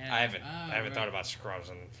in my head. I haven't thought about Scrubs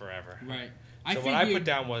in forever. Right. So what I put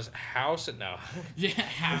down was House and no. Yeah,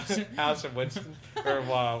 House. House and Winston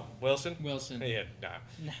or Wilson. Wilson. Yeah, no.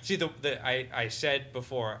 See I said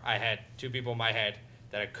before I had 2 people in my head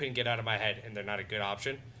that I couldn't get out of my head and they're not a good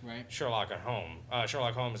option. Right. Sherlock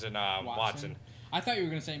Holmes and Watson. I thought you were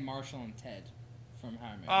gonna say Marshall and Ted from How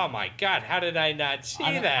I Met. Oh my God! How did I not see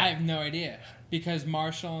that? I have no idea because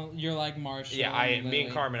Marshall, you're like Marshall. Yeah, me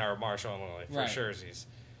and Carmen are Marshall and Lily for surezies.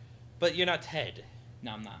 But you're not Ted.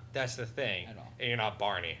 No, I'm not. That's the thing. At all. And you're not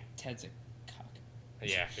Barney. Ted's a cuck.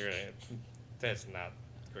 Yeah, you're right. Ted's not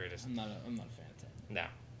the greatest. I'm not a fan of Ted. No.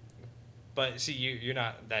 But see, you're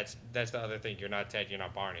not. That's the other thing. You're not Ted. You're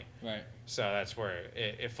not Barney. Right. So that's where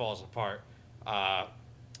it falls apart.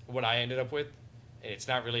 What I ended up with, and it's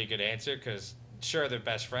not really a good answer because sure they're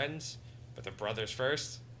best friends, but they're brothers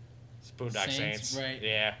first. It's Boondock Saints. Right.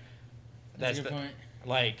 Yeah. That's a good point.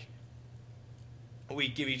 Like, we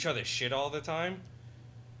give each other shit all the time,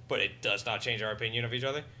 but it does not change our opinion of each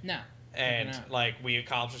other. No. And, like, we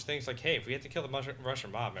accomplish things like, hey, if we have to kill the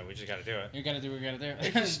Russian mob, man, we just gotta do it. You gotta do what you gotta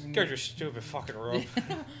do. Just go to your stupid fucking room.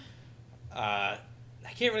 I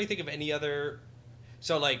can't really think of any other...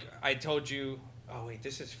 So, like, I told you... Oh, wait,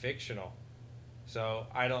 this is fictional. So,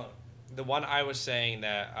 I don't... The one I was saying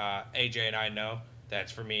that AJ and I know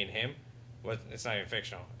that's for me and him, it's not even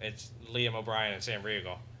fictional. It's Liam O'Brien and Sam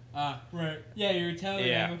Riegel. Right. Yeah, you were telling me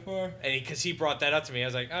that before. And because he brought that up to me, I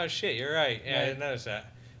was like, oh, shit, you're right. Yeah, I didn't notice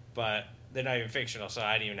that. But they're not even fictional, so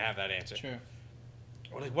I didn't even have that answer. True.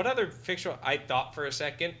 Or like, what other fictional... I thought for a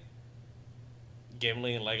second,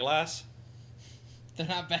 Gimli and Legolas. They're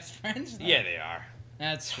not best friends, though? Yeah, they are.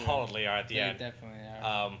 That's true. Totally are at the end. They definitely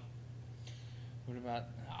are. What about...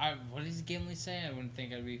 what does Gimli say? I wouldn't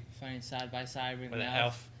think I'd be fighting side by side with an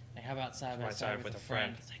elf. Like, how about side by side with a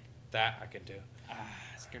friend? It's like, that I can do.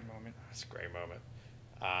 It's a good moment. It's a great moment.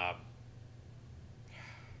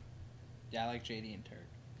 Yeah, I like JD and Turk.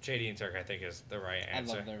 JD and Turk, I think, is the right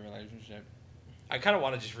answer. I love their relationship. I kind of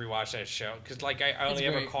want to just rewatch that show because, like, I only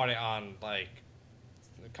ever caught it on like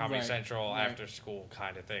Comedy Central after school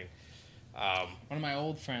kind of thing. One of my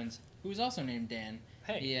old friends, who was also named Dan.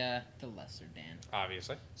 Hey. The lesser Dan.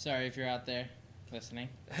 Obviously. Sorry if you're out there listening.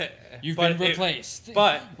 You've been replaced.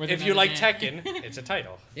 But if you like Tekken, it's a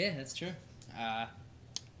title. Yeah, that's true.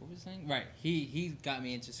 What was I saying? Right. He got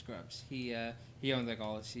me into Scrubs. He owned like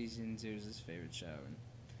all the seasons. It was his favorite show, and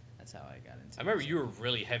that's how I got into it. I remember you were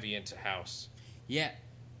really heavy into House. Yeah,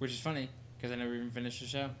 which is funny because I never even finished the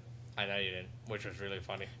show. I know you didn't, which was really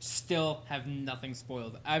funny. Still have nothing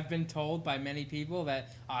spoiled. I've been told by many people that,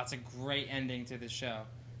 it's a great ending to the show.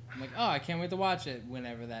 I'm like, I can't wait to watch it,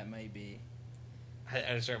 whenever that might be.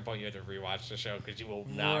 At a certain point, you had to rewatch the show because you will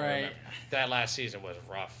not remember. That last season was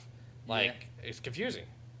rough. Like, it's confusing.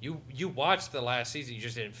 You watched the last season, you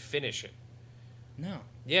just didn't finish it. No.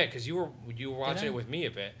 Yeah, because you were watching it with me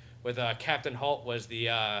a bit. With Captain Holt was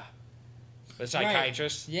the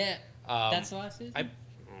psychiatrist. Right. Yeah. That's the last season?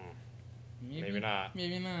 Maybe not.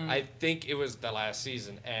 Maybe not. I think it was the last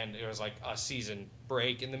season, and it was like a season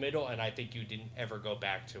break in the middle, and I think you didn't ever go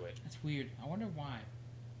back to it. That's weird. I wonder why.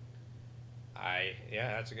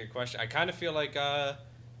 That's a good question. I kind of feel like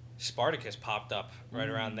Spartacus popped up right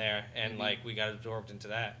around there, and like we got absorbed into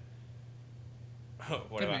that.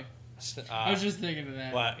 What about? I was just thinking of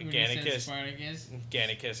that. What, Gannicus?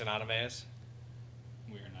 Gannicus and Onomaus?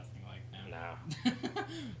 We are nothing like them. No.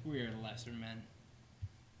 We are lesser men.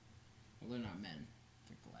 Well, they're not men.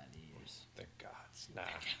 They're gladiators. They're gods. Nah.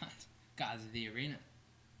 They're gods. Gods of the arena.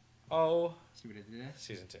 Oh. See what I did there?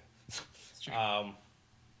 Season 2. That's true.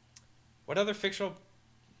 What other fictional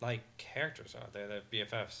characters are there? The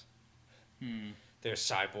BFFs. There's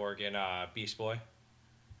Cyborg and Beast Boy.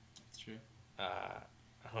 That's true.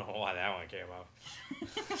 I don't know why that one came up.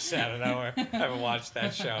 Just out of nowhere. I haven't watched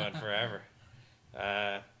that show in forever.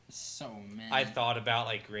 So many. I thought about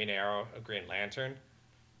Green Arrow, Green Lantern,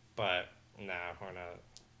 but nah,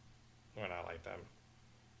 we're not like them.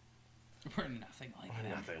 We're nothing like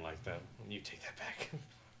them. Nothing like them. You take that back.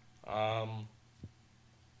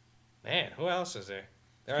 Man, who else is there?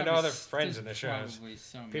 There are no other friends in the shows. Probably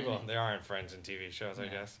so many. People, there aren't friends in TV shows, I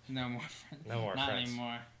guess. No more friends. No more Not friends.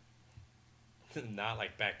 anymore. Not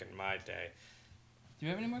like back in my day. Do you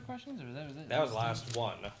have any more questions, or was that it? That was the last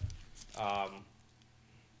one.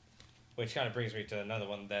 Which kind of brings me to another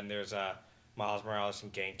one. Then there's Miles Morales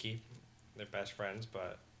and Genki. They're best friends,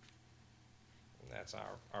 but that's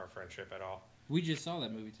our friendship at all. We just saw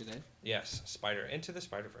that movie today. Yes, Into the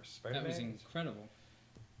Spider-Verse. That was incredible.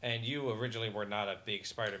 And you originally were not a big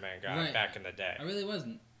Spider-Man guy back in the day. I really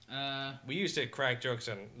wasn't. We used to crack jokes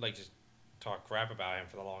and just talk crap about him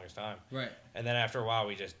for the longest time. Right. And then after a while,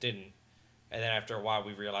 we just didn't. And then after a while,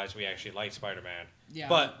 we realized we actually liked Spider-Man. Yeah.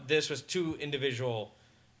 But this was 2 individual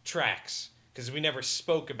tracks because we never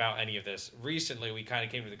spoke about any of this. Recently, we kind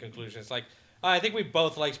of came to the conclusion. It's like, I think we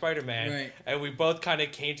both like Spider-Man. Right. And we both kind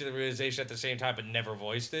of came to the realization at the same time but never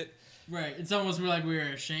voiced it. Right. It's almost like we were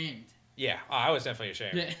ashamed. Yeah, I was definitely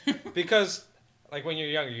ashamed. Yeah. Because, when you're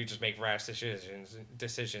younger, you just make rash decisions.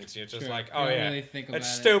 You're just like, oh, yeah, really think about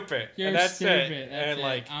that's stupid. You're and that's stupid. it. That's and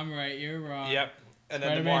it. I'm right, you're wrong. Yep. And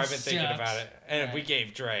then the more I've been thinking about it, and we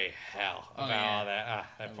gave Dre hell about all that.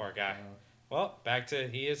 That poor guy. Well, back to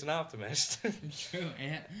he is an optimist. True,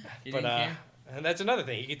 yeah. He But didn't care. and that's another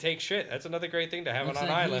thing. He can take shit. That's another great thing to have Looks on an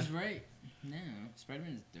like island. He's right. No,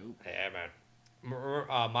 Spider-Man is dope. Yeah, man.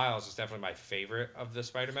 Miles is definitely my favorite of the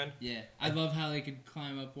Spider-Men. Yeah, I love how they could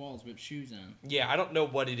climb up walls with shoes on. Yeah, I don't know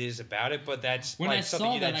what it is about it, but that's when I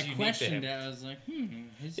something saw that, that's I unique questioned to him. it. I was like,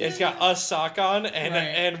 It's got a sock on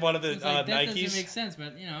and one of the that Nikes. doesn't make sense,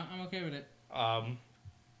 but I'm okay with it.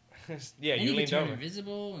 Yeah, and you can leaned turn over.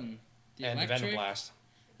 invisible and the and electric. the Venom Blast.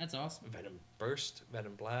 That's awesome. Venom Burst,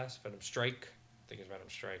 Venom Blast, Venom Strike. I think it's Venom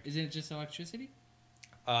Strike. Isn't it just electricity?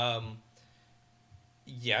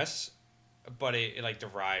 Yes, but it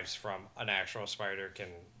derives from an actual spider can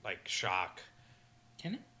shock.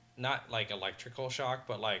 Can it? Not electrical shock,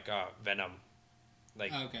 but venom.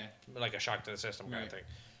 Okay. Like a shock to the system kind of thing.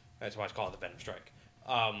 That's why it's called the Venom Strike.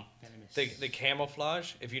 Venomous. The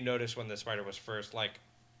camouflage, if you notice when the spider was first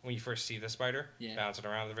when you first see the spider bouncing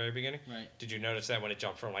around at the very beginning, right? Did you notice that when it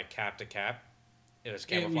jumped from cap to cap, it was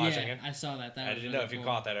camouflaging it? I saw that. I didn't know if you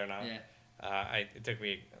caught that or not. Yeah. It took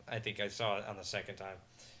me. I think I saw it on the second time.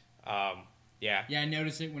 Yeah. Yeah, I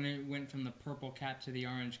noticed it when it went from the purple cap to the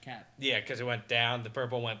orange cap. Yeah, because it went down. The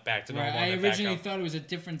purple went back to normal. I originally thought it was a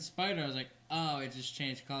different spider. I was like, oh, it just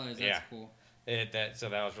changed colors. That's cool. So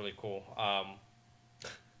that was really cool.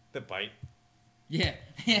 The bite. Yeah.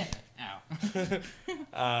 Yeah.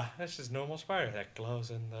 Ow. That's just normal spider that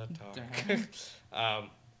glows in the dark.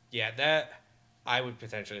 Yeah, that I would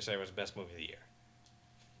potentially say was the best movie of the year.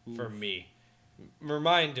 Oof. For me.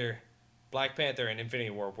 Reminder, Black Panther and Infinity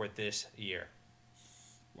War were this year.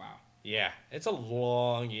 Wow. Yeah, it's a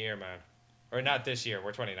long year, man. Or not this year.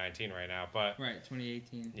 We're 2019 right now, but... Right,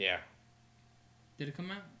 2018. Yeah. Did it come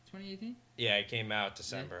out 2018? Yeah, it came out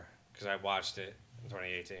December because I watched it in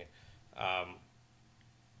 2018.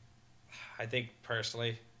 I think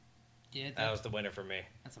personally, that was the winner for me.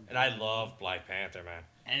 And I love Black Panther, man.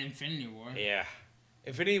 And Infinity War. Yeah,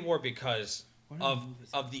 Infinity War because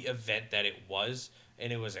of the event that it was,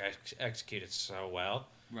 and it was executed so well.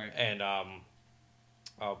 Right. And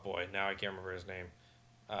oh boy, now I can't remember his name.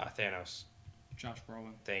 Thanos. Josh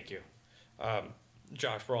Brolin. Thank you.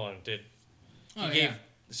 Josh Brolin did. He Oh, gave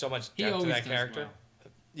so much depth to that character.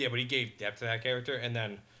 Well. Yeah, but he gave depth to that character, and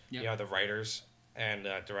then Yep. the writers and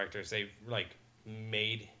directors, they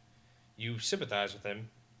made you sympathize with him.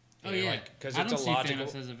 Oh yeah, because I it's don't a see logical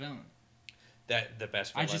Thanos as a villain. that the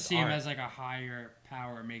best. I Villains just see him aren't. as like a higher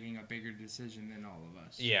power making a bigger decision than all of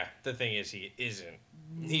us. Yeah, the thing is, he isn't.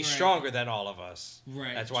 He's Right. stronger than all of us.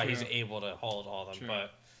 Right. That's why true. he's able to hold all of them. True.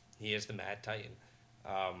 But he is the Mad Titan.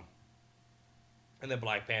 And then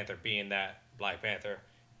Black Panther, being that Black Panther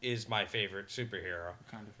is my favorite superhero.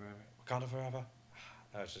 Wakanda forever. Wakanda Forever.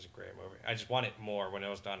 That was just a great movie. I just wanted more when it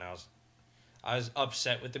was done. I was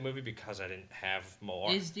upset with the movie because I didn't have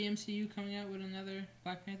more. Is the MCU coming out with another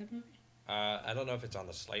Black Panther movie? I don't know if it's on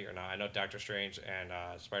the slate or not. I know Doctor Strange and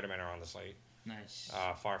Spider-Man are on the slate. Nice.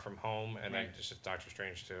 Far From Home, and then Right. just Doctor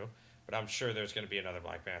Strange too. But I'm sure there's going to be another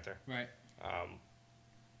Black Panther. Right.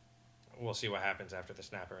 We'll see what happens after the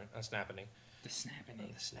snapping. The snapping.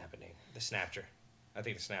 The Snapcher. I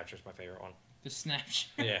think the Snapcher is my favorite one. The Snapchat.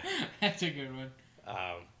 Yeah. That's a good one.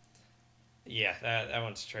 Yeah, that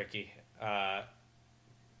one's tricky. But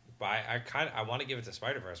I want to give it to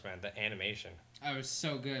Spider-Verse, man. The animation, Oh, it was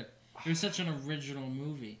so good. It was such an original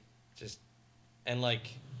movie. just and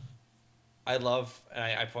I love. And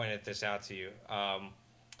I pointed this out to you.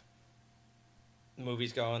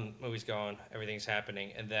 Movies going, everything's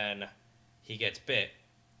happening, and then he gets bit.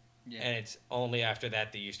 Yeah. And it's only after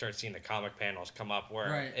that you start seeing the comic panels come up where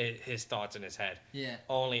Right. his thoughts in his head. Yeah.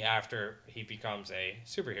 Only after he becomes a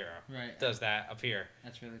superhero Right. does that appear.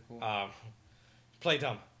 That's really cool. Play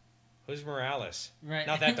dumb. Who's Morales? right.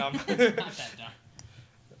 Not that dumb. Not that dumb.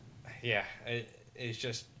 Yeah, it's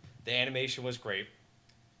just the animation was great.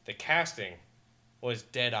 The casting was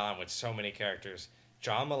dead on with so many characters.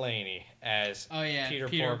 John Mulaney as Oh yeah.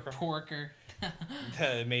 Peter Porker.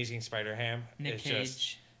 the Amazing Spider-Ham. Nick is Cage.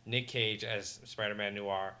 just Nick Cage as Spider-Man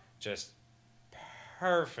Noir, just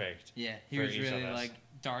perfect. Yeah, he for was each of really us.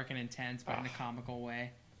 dark and intense, but in a comical way.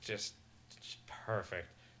 Just perfect.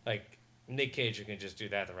 Nick Cage, you can just do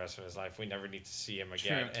that the rest of his life. We never need to see him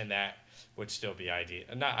again, True. and that would still be ideal.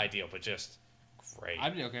 Not ideal, but just great.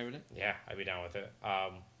 I'd be okay with it. Yeah, I'd be down with it.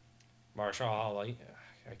 Marshall Ali,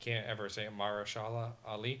 I can't ever say it. Marshall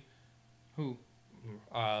Ali, Who?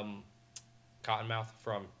 Cottonmouth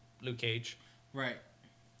from Luke Cage. Right.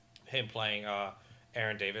 Him playing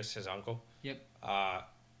Aaron Davis, his uncle. Yep.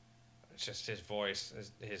 It's just his voice,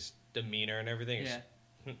 his demeanor, and everything. Yeah.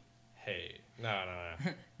 Is, hey, no.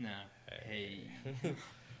 No. Hey.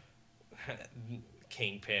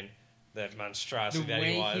 Kingpin, that The monstrosity that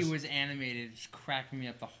way he was. he was animated was cracking me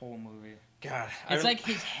up the whole movie. God, It's like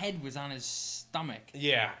his head was on his stomach.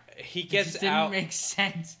 yeah, he It gets just didn't out. make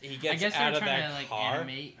sense. He I gets guess they out were of trying that to like car.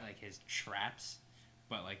 animate like his traps,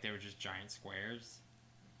 but like they were just giant squares.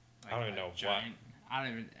 I don't even know what. I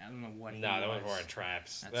don't know what. No, he that was. was more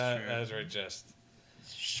traps. That's true. Those were just.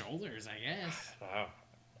 Shoulders, I guess. Oh.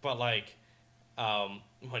 But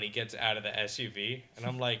when he gets out of the SUV, and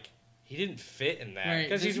I'm like, he didn't fit in that Right,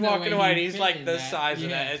 because there's he's no walking way away and he'd he's fit like in the that. size of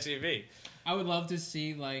Yeah. that SUV. I would love to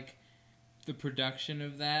see like the production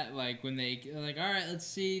of that, like when they like, all right, let's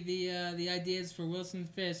see the ideas for Wilson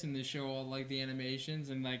Fisk, and they show all like the animations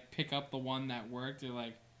and like pick up the one that worked. They're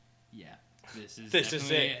like, yeah, this is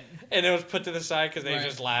definitely it. And it was put to the side because they were Right.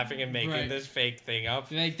 just laughing and making Right. this fake thing up.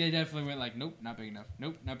 They definitely went like, nope, not big enough.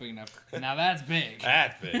 Nope, not big enough. Now that's big.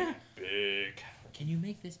 That's big. Big. Can you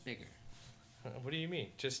make this bigger? What do you mean?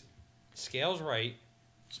 Just scales right,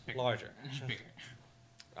 Just bigger. larger. Just bigger.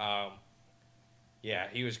 Yeah,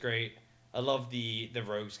 he was great. I love the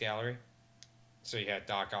Rogues Gallery. So you had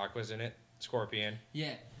Doc Ock was in it, Scorpion.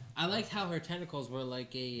 Yeah, I liked how her tentacles were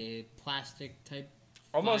like a plastic type.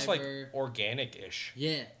 Almost fiber. like organic-ish.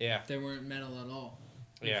 Yeah. Yeah. They weren't metal at all.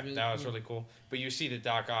 It was Yeah, really that was cool. really cool. But you see the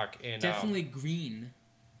Doc Ock in... Definitely green.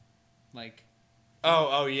 Like.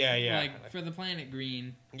 Oh, yeah, yeah. Like for the planet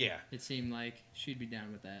green, Yeah. it seemed like she'd be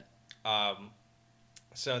down with that.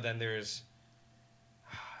 So then there's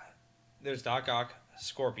Doc Ock,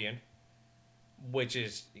 Scorpion, which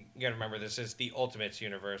is, you gotta remember, this is the Ultimates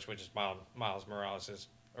universe, which is Miles Morales'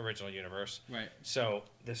 original universe. Right. So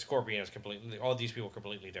the Scorpion is completely, all these people are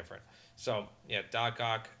completely different. So yeah, Doc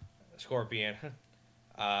Ock, Scorpion,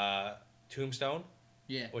 Tombstone,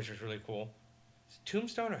 Yeah. which was really cool.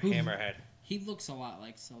 Tombstone or Who- Hammerhead? He looks a lot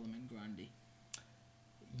like Solomon Grundy.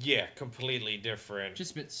 Yeah, completely different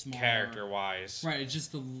Just a bit smaller. character wise. Right, it's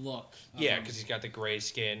just the look. Yeah, because he's got the gray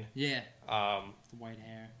skin. Yeah. The The white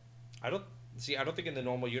hair. I don't See, I don't think in the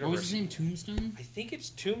normal universe. What was his name? Tombstone? I think it's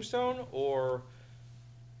Tombstone or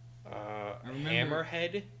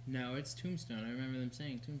Hammerhead. No, it's Tombstone. I remember them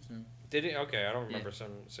saying Tombstone. Did it? Okay, I don't remember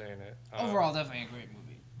some saying it. Overall, definitely a great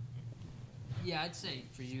movie. Yeah, I'd say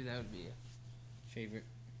for you that would be a favorite.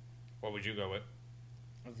 What would you go with?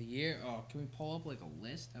 Of the year? Oh, can we pull up like a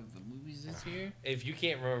list of the movies this year? If you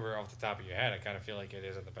can't remember off the top of your head, I kind of feel like it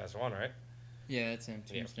isn't the best one, right? Yeah, that's him,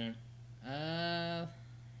 Tombstone. Yeah.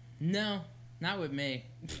 No, not with me.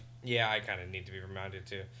 Yeah, I kind of need to be reminded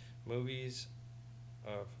too. Movies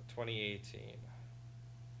of 2018.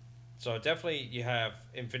 So definitely you have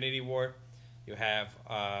Infinity War, you have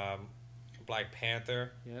Black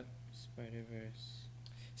Panther. Yep, Spider-Verse.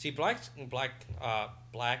 See, Black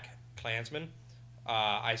Klansman.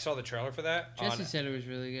 I saw the trailer for that. Jesse said it was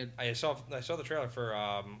really good. I saw the trailer for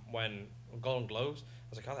when Golden Globes. I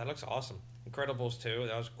was like, oh, that looks awesome. Incredibles 2,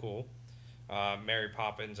 that was cool. Mary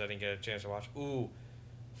Poppins, I didn't get a chance to watch. Ooh,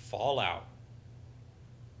 Fallout.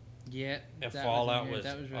 Yeah, Fallout was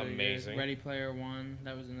really amazing. Good. Ready Player One,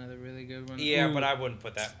 that was another really good one. Yeah, but I wouldn't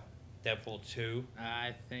put that. Deadpool 2.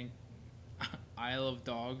 I think Isle of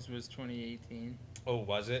Dogs was 2018. Oh,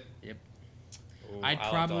 was it? Yep. Ooh, I'd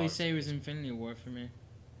probably say it was Infinity War for me.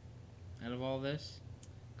 Out of all this.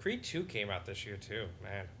 Creed 2 came out this year too,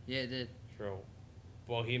 man. Yeah, it did. True.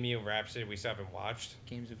 Bohemian Rhapsody, we still haven't watched.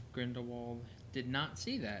 Games of Grindelwald. Did not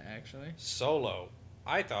see that, actually. Solo,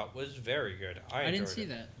 I thought was very good. I didn't see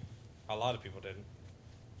that. A lot of people didn't.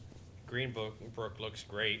 Green Book looks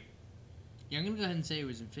great. Yeah, I'm going to go ahead and say it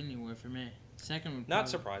was Infinity War for me. Second would Not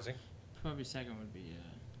surprising. Probably second would be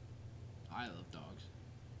Isle of Dogs.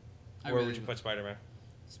 Where would you put Spider-Man?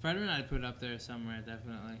 Spider-Man I'd put up there somewhere,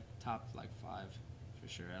 definitely. Top, 5, for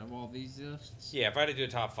sure. Out of all these lists. Yeah, if I had to do a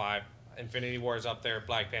top 5, Infinity War is up there,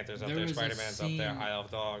 Black Panther's up there, Spider-Man's up there, Isle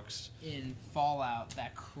of Dogs. In Fallout,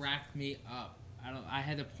 that cracked me up. I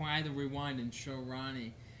had to rewind and show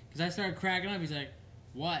Ronnie. Because I started cracking up. He's like,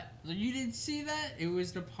 what? Like, you didn't see that? It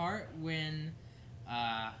was the part when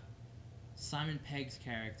Simon Pegg's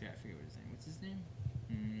character, I forget what his name. What's his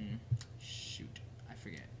name? Shoot. I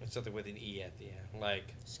forget. It's something with an E at the end.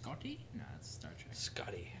 Like... Scotty? No, that's Star Trek.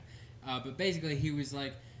 Scotty. But basically, he was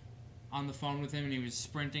like on the phone with him, and he was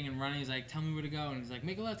sprinting and running. He's like, tell me where to go. And he's like,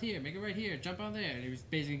 make a left here, make a right here, jump out there. And he was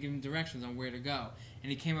basically giving directions on where to go.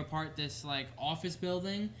 And he came apart this, like, office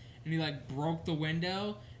building, and he, like, broke the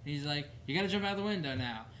window. And he's like, you got to jump out the window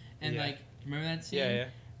now. And, like, remember that scene? Yeah.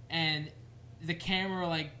 And the camera,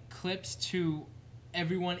 like, clips to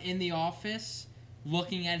everyone in the office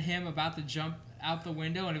looking at him about to jump out the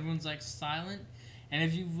window, and everyone's, like, silent. And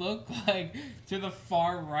if you look, like, to the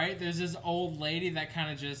far right, there's this old lady that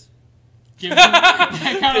kind of just gives him,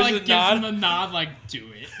 gives him the nod, like, do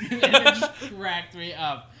it. And it just cracked me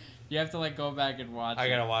up. You have to, like, go back and watch it. I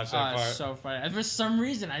gotta watch that part. It's so funny. And for some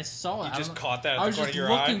reason, I saw it. You just caught that at the corner of your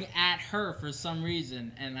eye? I was just looking at her for some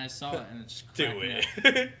reason, and I saw it, and it just cracked me up. Do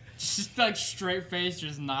it. Just, like, straight face,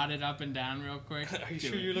 just nodded up and down real quick. Are you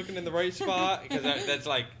sure you're looking in the right spot? Because that's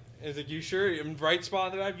like... Is like, you sure you're in the right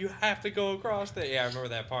spot? You have to go across there. Yeah, I remember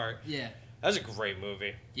that part. Yeah. That was a great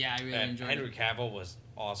movie. Yeah, I really enjoyed it. Henry Cavill was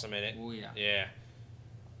awesome in it. Oh, yeah. Yeah.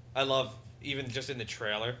 I love, even just in the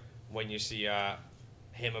trailer, when you see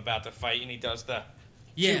him about to fight and he does the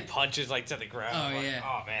two punches, like, to the ground. Oh, yeah.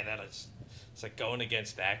 Oh, man, it's like going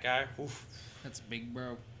against that guy. Oof. That's big,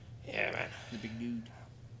 bro. Yeah, man. The big dude.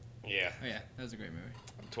 Yeah. Oh, yeah. That was a great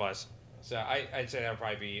movie. Twas. So I'd say that would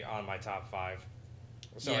probably be on my top 5.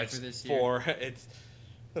 So yeah, it's for this four. Year. It's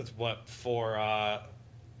what 4?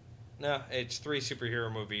 No, it's 3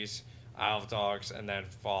 superhero movies: Isle of Dogs, and then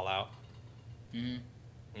Fallout. Mhm.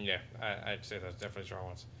 Yeah, I'd say that's definitely strong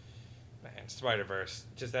ones. Man, Spider-Verse,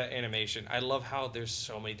 just that animation. I love how there's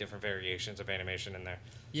so many different variations of animation in there.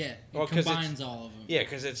 Yeah, it combines all of them. Yeah,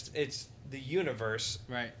 because it's the universe.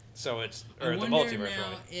 Right. So it's the multiverse. Now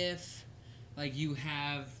really. If like you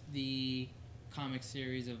have the comic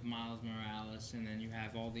series of Miles Morales, and then you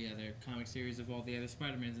have all the other comic series of all the other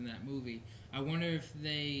Spider-Mans in that movie. I wonder if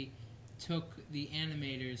they took the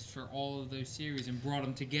animators for all of those series and brought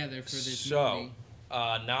them together for this movie.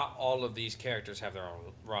 Not all of these characters have their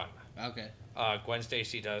own run. Okay. Gwen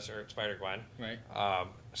Stacy does, or Spider-Gwen. Right.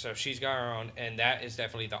 So she's got her own, and that is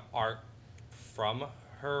definitely the art from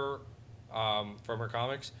her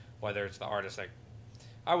comics, whether it's the artist that...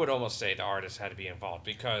 I would almost say the artist had to be involved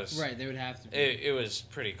because right, they would have to be. It was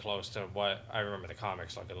pretty close to what I remember the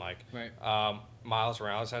comics looking like. Right. Miles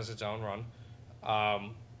Morales has its own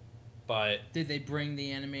run, but did they bring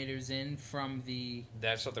the animators in from the?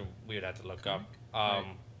 That's something we would have to look comic? up.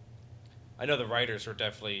 Right. I know the writers were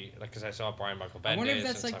definitely because I saw Brian Michael Bendis. I wonder if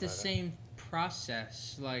that's like the same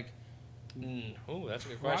process, like Ooh, that's a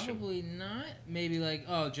good question. Probably not. Maybe like,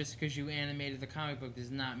 just because you animated the comic book does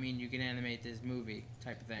not mean you can animate this movie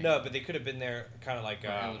type of thing. No, but they could have been there kind of like...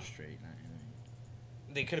 illustrate, not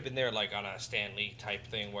animate. They could have been there like on a Stan Lee type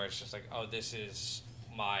thing where it's just like, oh, this is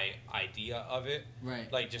my idea of it.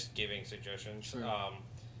 Right. Like just giving suggestions. True.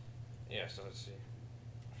 Yeah, so let's see.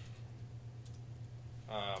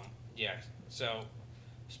 Yeah, so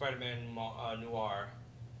Spider-Man Noir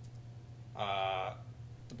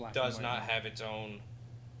The black does and white not one. have its own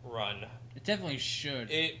run. It definitely should.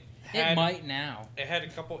 It might now. It had a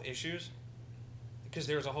couple issues because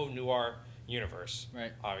there's a whole Noir universe.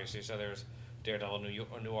 Right. Obviously, so there's Daredevil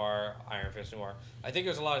Noir, Iron Fist Noir. I think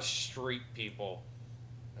there's a lot of street people,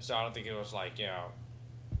 so I don't think it was like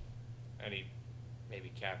any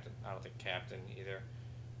maybe Captain. I don't think Captain either.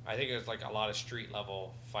 I think it was like a lot of street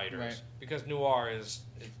level fighters Right. because Noir is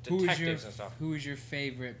detectives and stuff. Who is your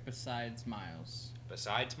favorite besides Miles?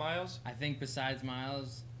 Besides Miles, I think besides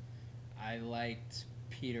Miles, I liked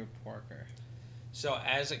Peter Porker. so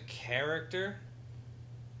as a character,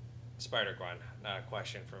 Spider-Gwen, not a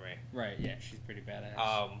question for me. Right. Yeah, she's pretty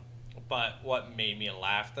badass. But what made me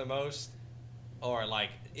laugh the most, or like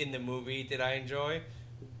in the movie, did I enjoy?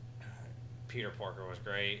 Peter Porker was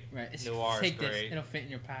great. Right. Noir is Take this. great. It'll fit in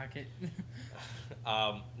your pocket.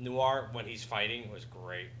 Noir when he's fighting was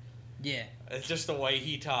great. Yeah. It's just the way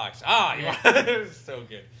he talks. Yeah. It's so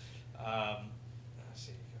good. Let's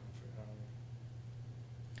see.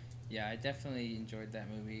 Yeah, I definitely enjoyed that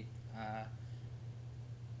movie.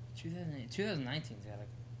 2019's got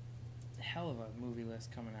a hell of a movie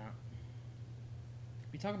list coming out.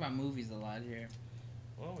 We talk about movies a lot here.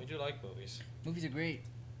 Well, we do like movies. Movies are great.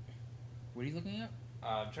 What are you looking up?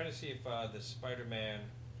 I'm trying to see if the Spider-Man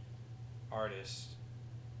artist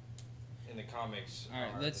in the comics. All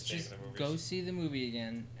right, are let's the same just in the movies. go see the movie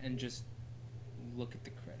again and just look at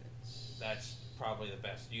the credits. That's probably the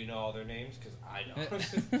best. Do you know all their names? Because I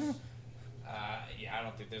don't. Yeah, I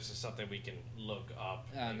don't think this is something we can look up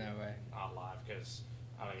No way. on live because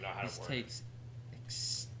I don't even know how This to work. takes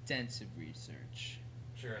extensive research.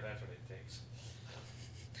 Sure, that's what it takes.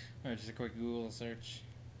 Or just a quick Google search.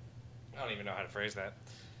 I don't even know how to phrase that.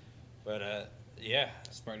 But yeah,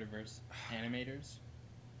 Spider-Verse animators.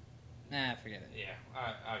 Nah, forget it. yeah,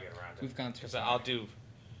 I'll get around to it. We've gone too Because far. I'll do.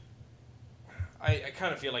 I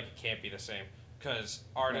kind of feel like it can't be the same because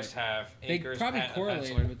artists have They inkers, probably pen-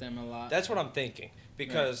 correlated penciler. with them a lot. That's what I'm thinking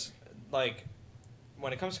because like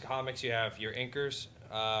when it comes to comics, you have your inkers,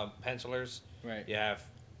 pencilers, right. you have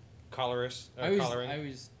colorists, I coloring.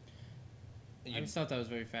 always thought that was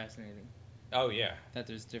very fascinating. Oh yeah. That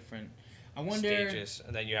there's different. I wonder. Stages,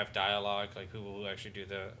 and then you have dialogue, like people who actually do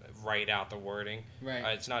the write out the wording. Right.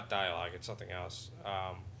 It's not dialogue; it's something else.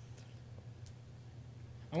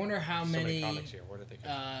 I wonder how so many comics here. Where did they go?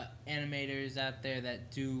 animators out there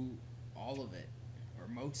that do all of it or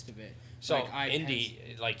most of it. So like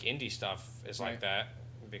indie stuff is like Right. that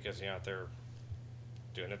because they're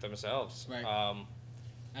doing it themselves. Right.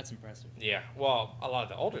 That's impressive. Yeah. Well, a lot of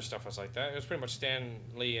the older stuff was like that. It was pretty much Stan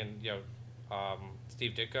Lee and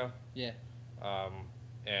Steve Ditko. Yeah.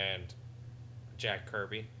 And Jack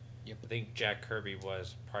Kirby. Yep. I think Jack Kirby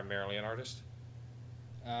was primarily an artist.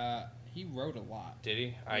 He wrote a lot. Did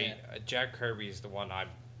he? Yeah. Jack Kirby's the one I'm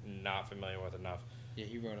not familiar with enough. Yeah,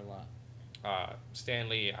 he wrote a lot. Stan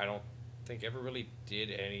Lee, I don't think ever really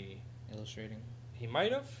did any. Illustrating. He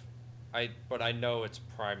might have, but I know it's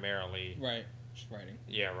primarily Right. Just writing.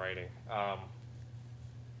 yeah writing.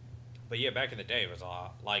 But yeah, back in the day it was a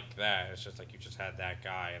lot like that. It's just like you just had that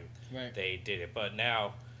guy and Right. they did it. But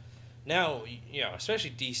now, especially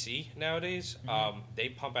DC nowadays, Mhm. they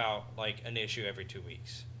pump out like an issue every 2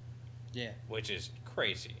 weeks, Yeah. which is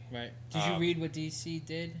crazy. Right. Did you read what DC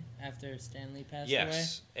did after Stan Lee passed away?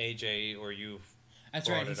 Yes, AJ or you. That's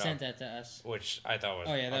brought right. He it sent up. that to us. Which I thought was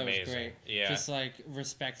Oh yeah, that amazing. was great. Yeah, Just like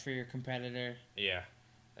respect for your competitor. yeah.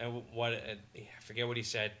 And what I forget what he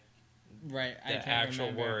said, Right. I the can't actual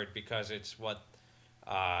remember. word, because it's what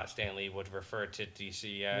Stan Lee would refer to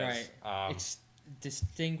DC as. Right. It's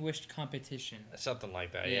distinguished competition. Something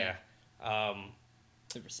like that. Yeah. Yeah.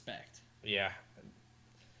 The respect. Yeah.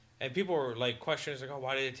 And people were like questions like, "Oh,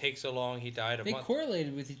 why did it take so long? He died a They month."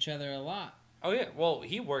 correlated with each other a lot. Oh yeah. Well,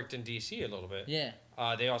 he worked in DC a little bit. Yeah.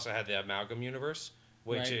 They also had the Amalgam universe,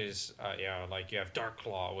 which Right. is like you have Dark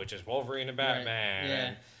Claw, which is Wolverine and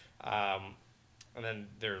Batman. Yeah. And then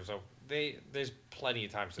there's plenty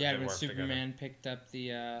of times that Yeah, they when work Superman picked up the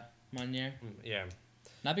Mjolnir. together. Yeah.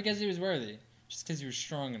 Not because he was worthy, just because he was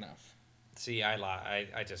strong enough. See,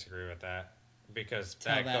 I disagree with that because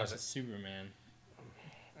Tell that goes to Superman.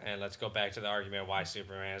 and let's go back to the argument why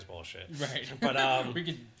Superman is bullshit. Right. But we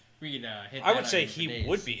could We could hit. I would say he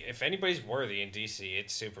would be. If anybody's worthy in DC,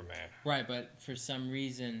 it's Superman. Right, but for some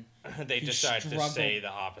reason they decided to say the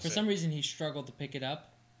opposite. For some reason, he struggled to pick it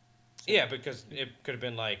up. So. Yeah, because it could have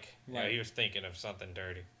been like, he was thinking of something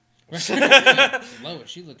dirty. Lois,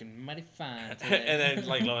 she looking mighty fine today. And then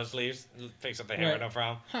like Lois leaves, picks up the hammer, no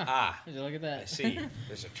problem. Huh. Look at that. I see.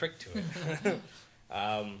 There's a trick to it.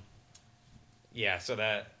 Yeah, so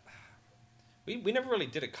that we never really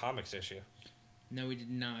did a comics issue. No, we did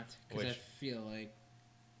not, because I feel like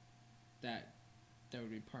that would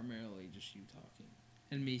be primarily just you talking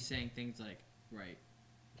and me saying things like right.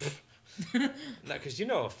 No, because you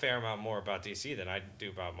know a fair amount more about DC than I do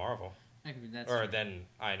about Marvel. That's or true. than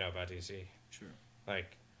I know about DC. True.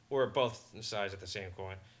 Like, we're both sides of the same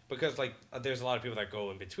coin. Because, like, there's a lot of people that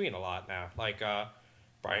go in between a lot now. Like,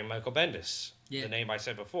 Brian Michael Bendis, the name I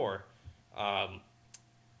said before.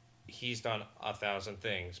 He's done 1,000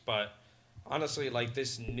 things. But, honestly, like,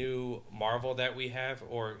 this new Marvel that we have,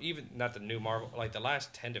 or even not the new Marvel, like, the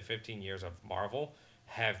last 10 to 15 years of Marvel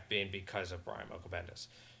have been because of Brian Michael Bendis.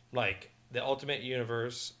 Like, the Ultimate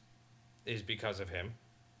Universe is because of him.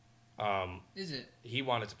 Is it? He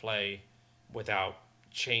wanted to play without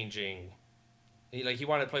changing. He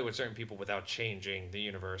wanted to play with certain people without changing the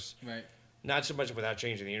universe. Right. Not so much without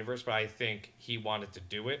changing the universe, but I think he wanted to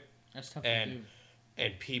do it. That's tough to do.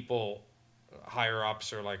 And people higher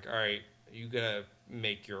ups are like, all right, you gotta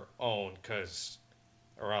make your own,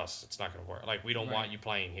 or else it's not gonna work. Like, we don't want you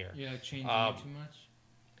playing here. Yeah, changing it too much.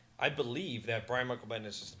 I believe that Brian Michael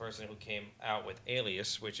Bendis is the person who came out with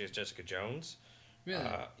Alias, which is Jessica Jones. Really?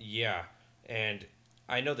 Yeah, and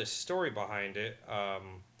I know the story behind it,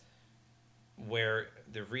 where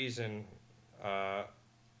the reason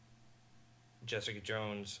Jessica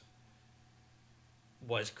Jones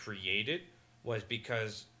was created was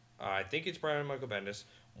because I think it's Brian Michael Bendis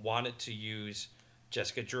wanted to use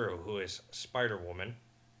Jessica Drew, who is Spider-Woman,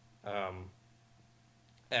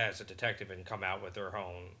 as a detective and come out with her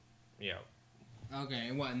own, Okay,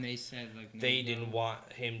 and they said, like... They didn't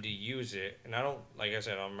want him to use it, and I don't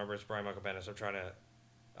remember it's Brian Michael Bendis. I'm trying to...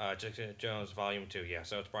 Jessica Jones, Volume 2, yeah,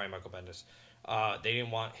 so it's Brian Michael Bendis. They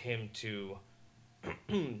didn't want him to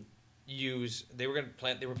use... They were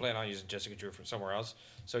planning on using Jessica Drew from somewhere else,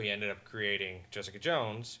 so he ended up creating Jessica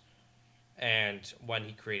Jones, and when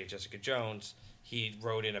he created Jessica Jones, he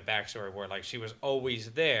wrote in a backstory where, like, she was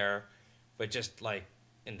always there, but just, like,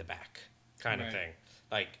 in the back kind of thing.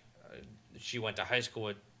 Like... she went to high school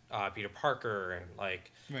with Peter Parker and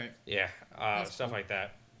stuff like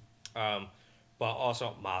that. But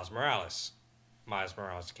also Miles Morales. Miles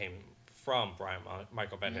Morales came from Brian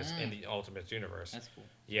Michael Bendis in the Ultimate Universe. That's cool.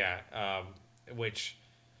 Yeah,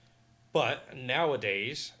 but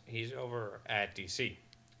nowadays he's over at DC,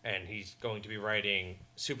 and he's going to be writing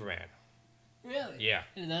Superman. Really? Yeah.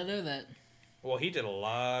 I did not know that. Well, he did a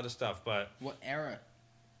lot of stuff, but what era?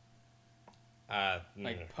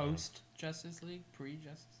 Post Justice League, pre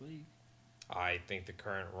Justice League. I think the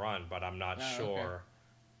current run, but I'm not sure. Okay.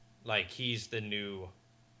 Like, he's the new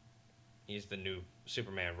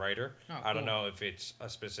Superman writer. Oh, cool. I don't know if it's a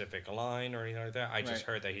specific line or anything like that. I just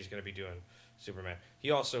heard that he's going to be doing Superman.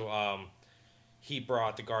 He also he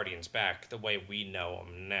brought the Guardians back the way we know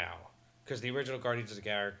them now, because the original Guardians of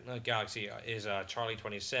the Galaxy is Charlie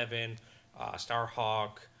 27,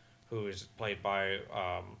 Starhawk, who is played by.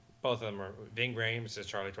 Both of them are Ving Rhames is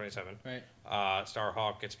Charlie 27. Right.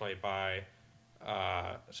 Starhawk gets played by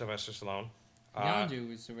Sylvester Stallone. Yondu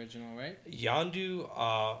was original, right? Yondu,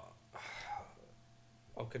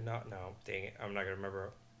 dang it, I'm not gonna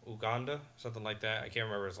remember. Uganda, something like that. I can't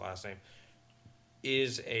remember his last name.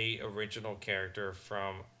 Is a original character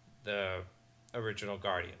from the original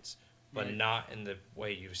Guardians, but not in the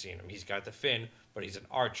way you've seen him. He's got the fin, but he's an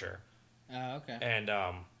archer. Oh, okay. And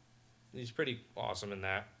he's pretty awesome in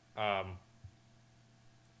that.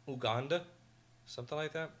 Uganda, something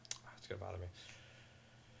like that. It's gonna bother me.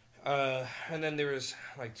 And then there was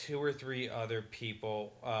like 2 or 3 other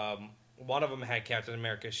people. One of them had Captain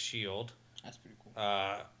America's shield. That's pretty cool.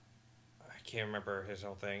 I can't remember his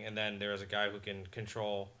whole thing. And then there was a guy who can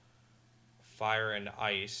control fire and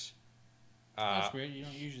ice. That's weird. You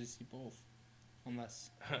don't usually see both,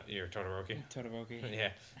 unless you're Todoroki. Todoroki.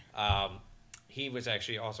 Yeah. He was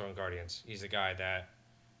actually also in Guardians. He's the guy that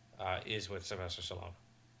is with Sylvester Stallone.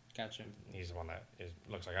 Gotcha. He's the one that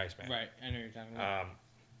looks like Iceman. Right, I know what you're talking about.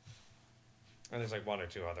 And there's like 1 or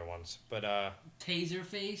 2 other ones, but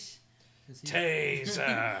Taserface.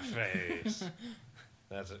 Taserface.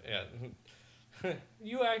 That's it. Yeah.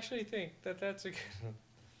 You actually think that's a good one.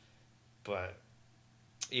 But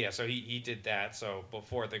yeah, so he did that. So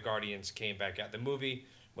before the Guardians came back out, the movie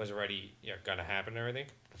was already gonna happen and everything.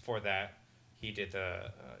 before that, he did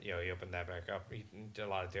he opened that back up. He did a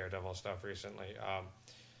lot of Daredevil stuff recently.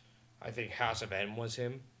 I think House of M was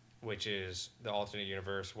him, which is the alternate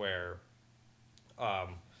universe where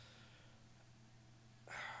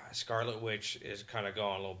Scarlet Witch is kind of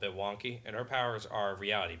going a little bit wonky, and her powers are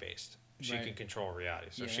reality based. She can control reality,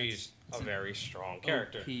 so she's a very strong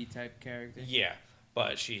character. OP type character. Yeah,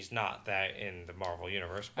 but she's not that in the Marvel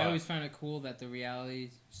universe. But I always found it cool that the Reality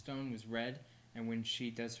Stone was red, and when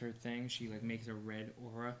she does her thing, she like makes a red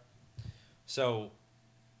aura. So,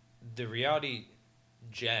 the Reality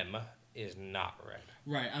Gem is not red.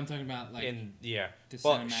 Right, I'm talking about like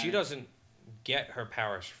Well, she doesn't get her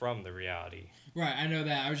powers from the reality. Right, I know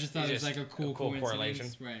that. I was just thought it was like a cool correlation.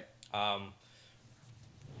 Right.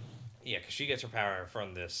 Yeah, because she gets her power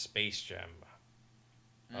from the space gem.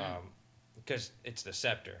 Because it's the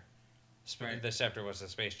scepter. Right. The scepter was the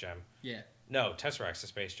space gem. Yeah. No, Tesseract's the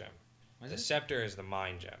space gem. The scepter is the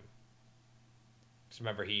mind gem. Because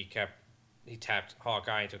remember, he tapped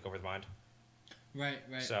Hawkeye and took over the mind. Right.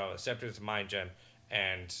 So the scepter is the mind gem,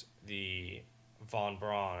 and the Von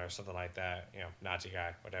Braun or something like that, Nazi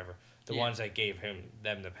guy, whatever. The ones that gave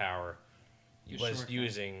them the power was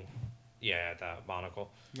using, the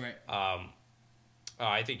monocle. Right.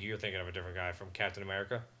 I think you're thinking of a different guy from Captain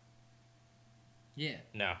America. Yeah.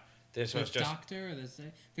 No, this was just Doctor or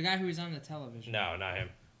the guy who was on the television. No, not him.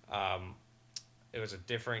 It was a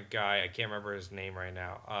different guy. I can't remember his name right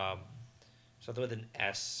now. Something with an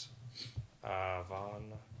S.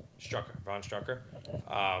 Von Strucker.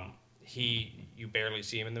 You barely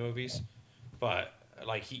see him in the movies, but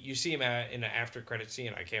you see him in an after credit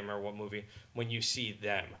scene. I can't remember what movie. When you see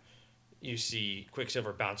them, you see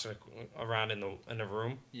Quicksilver bouncing around in the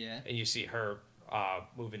room. Yeah. And you see her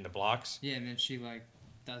moving the blocks. Yeah, and then she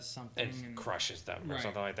does something and crushes them or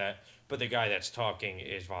something like that. But the guy that's talking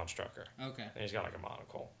is Von Strucker. Okay. And he's got a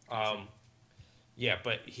monocle. Gotcha.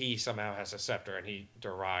 But he somehow has a scepter, and he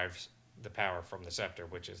derives the power from the scepter,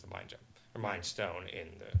 which is the mind gem or mind stone in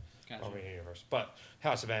the Marvel universe. But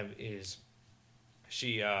House of M is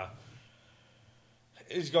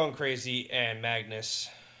is going crazy, and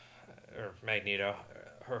Magneto,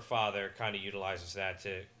 her father, kind of utilizes that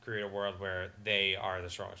to create a world where they are the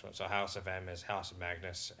strongest one. So House of M is House of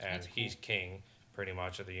Magnus, and he's king pretty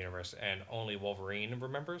much of the universe, and only Wolverine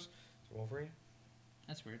remembers. Is it Wolverine?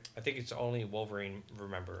 That's weird. I think it's only Wolverine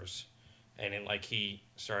remembers, and then he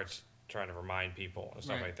starts trying to remind people and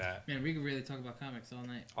stuff like that. Man, we could really talk about comics all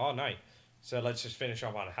night. All night. So let's just finish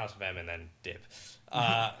up on House of M and then dip,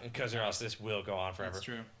 because or else this will go on forever. That's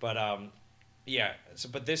true. But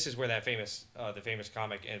but this is where that the famous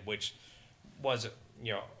comic, which was a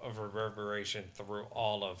reverberation through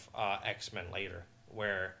all of X-Men later,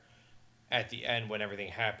 where at the end when everything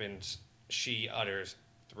happens, she utters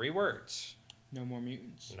 3 words. No more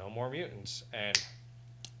mutants. No more mutants, and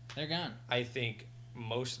they're gone. I think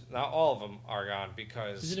not all of them are gone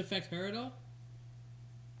because. Does it affect her at all?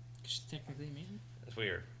 She's technically a mutant. It's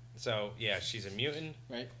weird. So yeah, she's a mutant.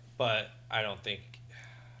 Right. But I don't think.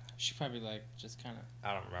 She probably just kind of.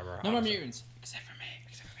 I don't remember. No more mutants, except for me.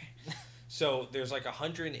 So there's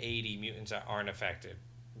 180 mutants that aren't affected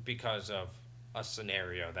because of a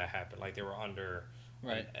scenario that happened. They were under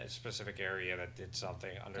a specific area that did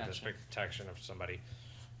something under the protection of somebody.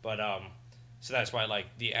 But so that's why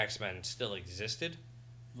the X-Men still existed.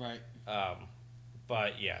 Right.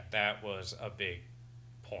 But yeah, that was a big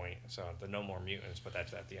point. So the no more mutants, but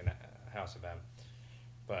that's at the end of House of M.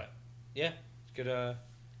 But yeah, it's good.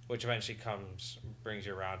 Which eventually brings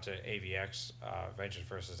you around to AVX, Vengeance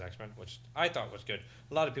versus X-Men, which I thought was good.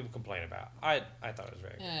 A lot of people complain about. I thought it was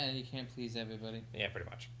very good. Yeah, you can't please everybody. Yeah, pretty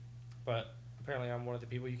much. But apparently I'm one of the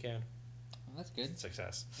people you can. Well, that's good.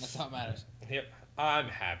 Success. That's all that matters. Yep, I'm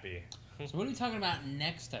happy. So what are we talking about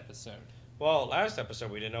next episode? Well, last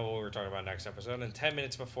episode we didn't know what we were talking about next episode, and 10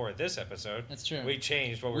 minutes before this episode, that's true. We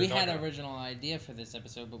changed what we were talking about. We had an original idea for this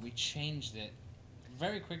episode, but we changed it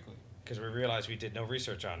very quickly. Because we realized we did no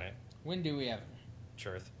research on it. When do we ever?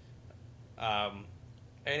 Truth. And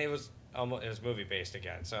it was movie based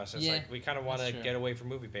again, so it's just we kind of want to get away from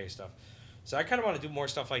movie based stuff. So I kind of want to do more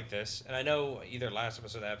stuff like this, and I know either last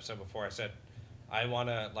episode or the episode before I said I want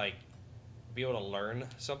to be able to learn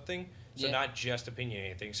something, so not just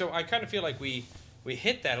opinionating. So I kind of feel like we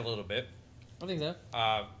hit that a little bit. I think so.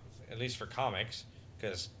 At least for comics,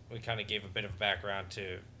 because we kind of gave a bit of background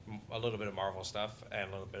to a little bit of Marvel stuff and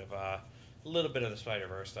a little bit of the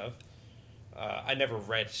Spider-Verse stuff. I never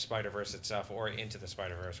read Spider-Verse itself or Into the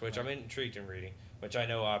Spider-Verse, which I'm intrigued in reading. Which I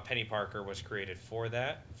know Penny Parker was created for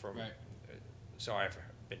that. So I've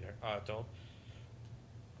been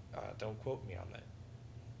don't quote me on that.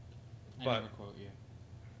 I never quote you.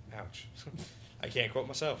 Ouch. I can't quote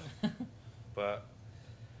myself. But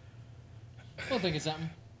We'll think of something.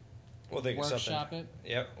 we'll think of something. Workshop it.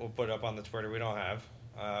 Yep, we'll put it up on the Twitter we don't have.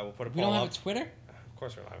 We'll put a We poll don't have up. a Twitter? Of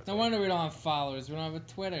course we don't have a No Twitter. wonder we don't have followers. We don't have a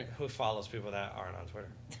Twitter. Who follows people that aren't on Twitter?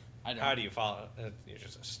 I don't. How do you follow? You're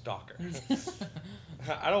just a stalker.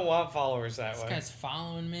 I don't want followers that This way. guy's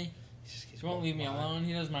following me. He's He won't leave me mine. alone.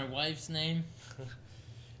 He knows my wife's name.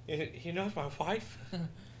 He knows my wife.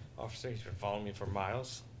 Officer, he's been following me for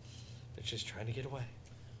miles. They're just trying to get away.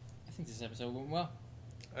 I think this episode went well.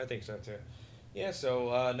 I think so too. Yeah,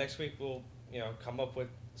 so next week we'll, come up with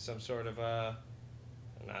some sort of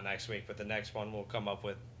not next week, but the next one we'll come up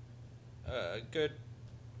with a good,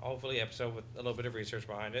 hopefully, episode with a little bit of research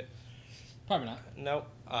behind it. Probably not. Nope.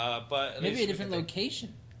 But at Maybe least a we different can think-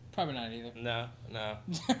 location. Probably not either. No. No.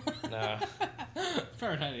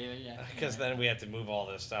 Probably not either, yeah. Because then we have to move all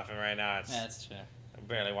this stuff, and right now it's. That's true. I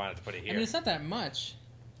barely wanted to put it here. I mean, it's not that much.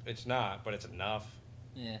 It's not, but it's enough.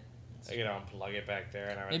 Yeah. I can unplug it back there,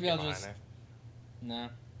 and I Maybe get I'll behind just- there. No.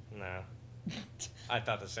 No. I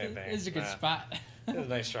thought the same thing. It's a good Nah. spot. It's a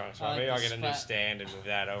nice strong I spot. like Maybe I'll the get a new spot. stand and move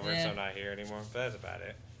that over Yeah. so I'm not here anymore. But that's about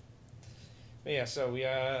it. But yeah, so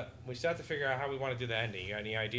we still have to figure out how we want to do the ending. You got any ideas?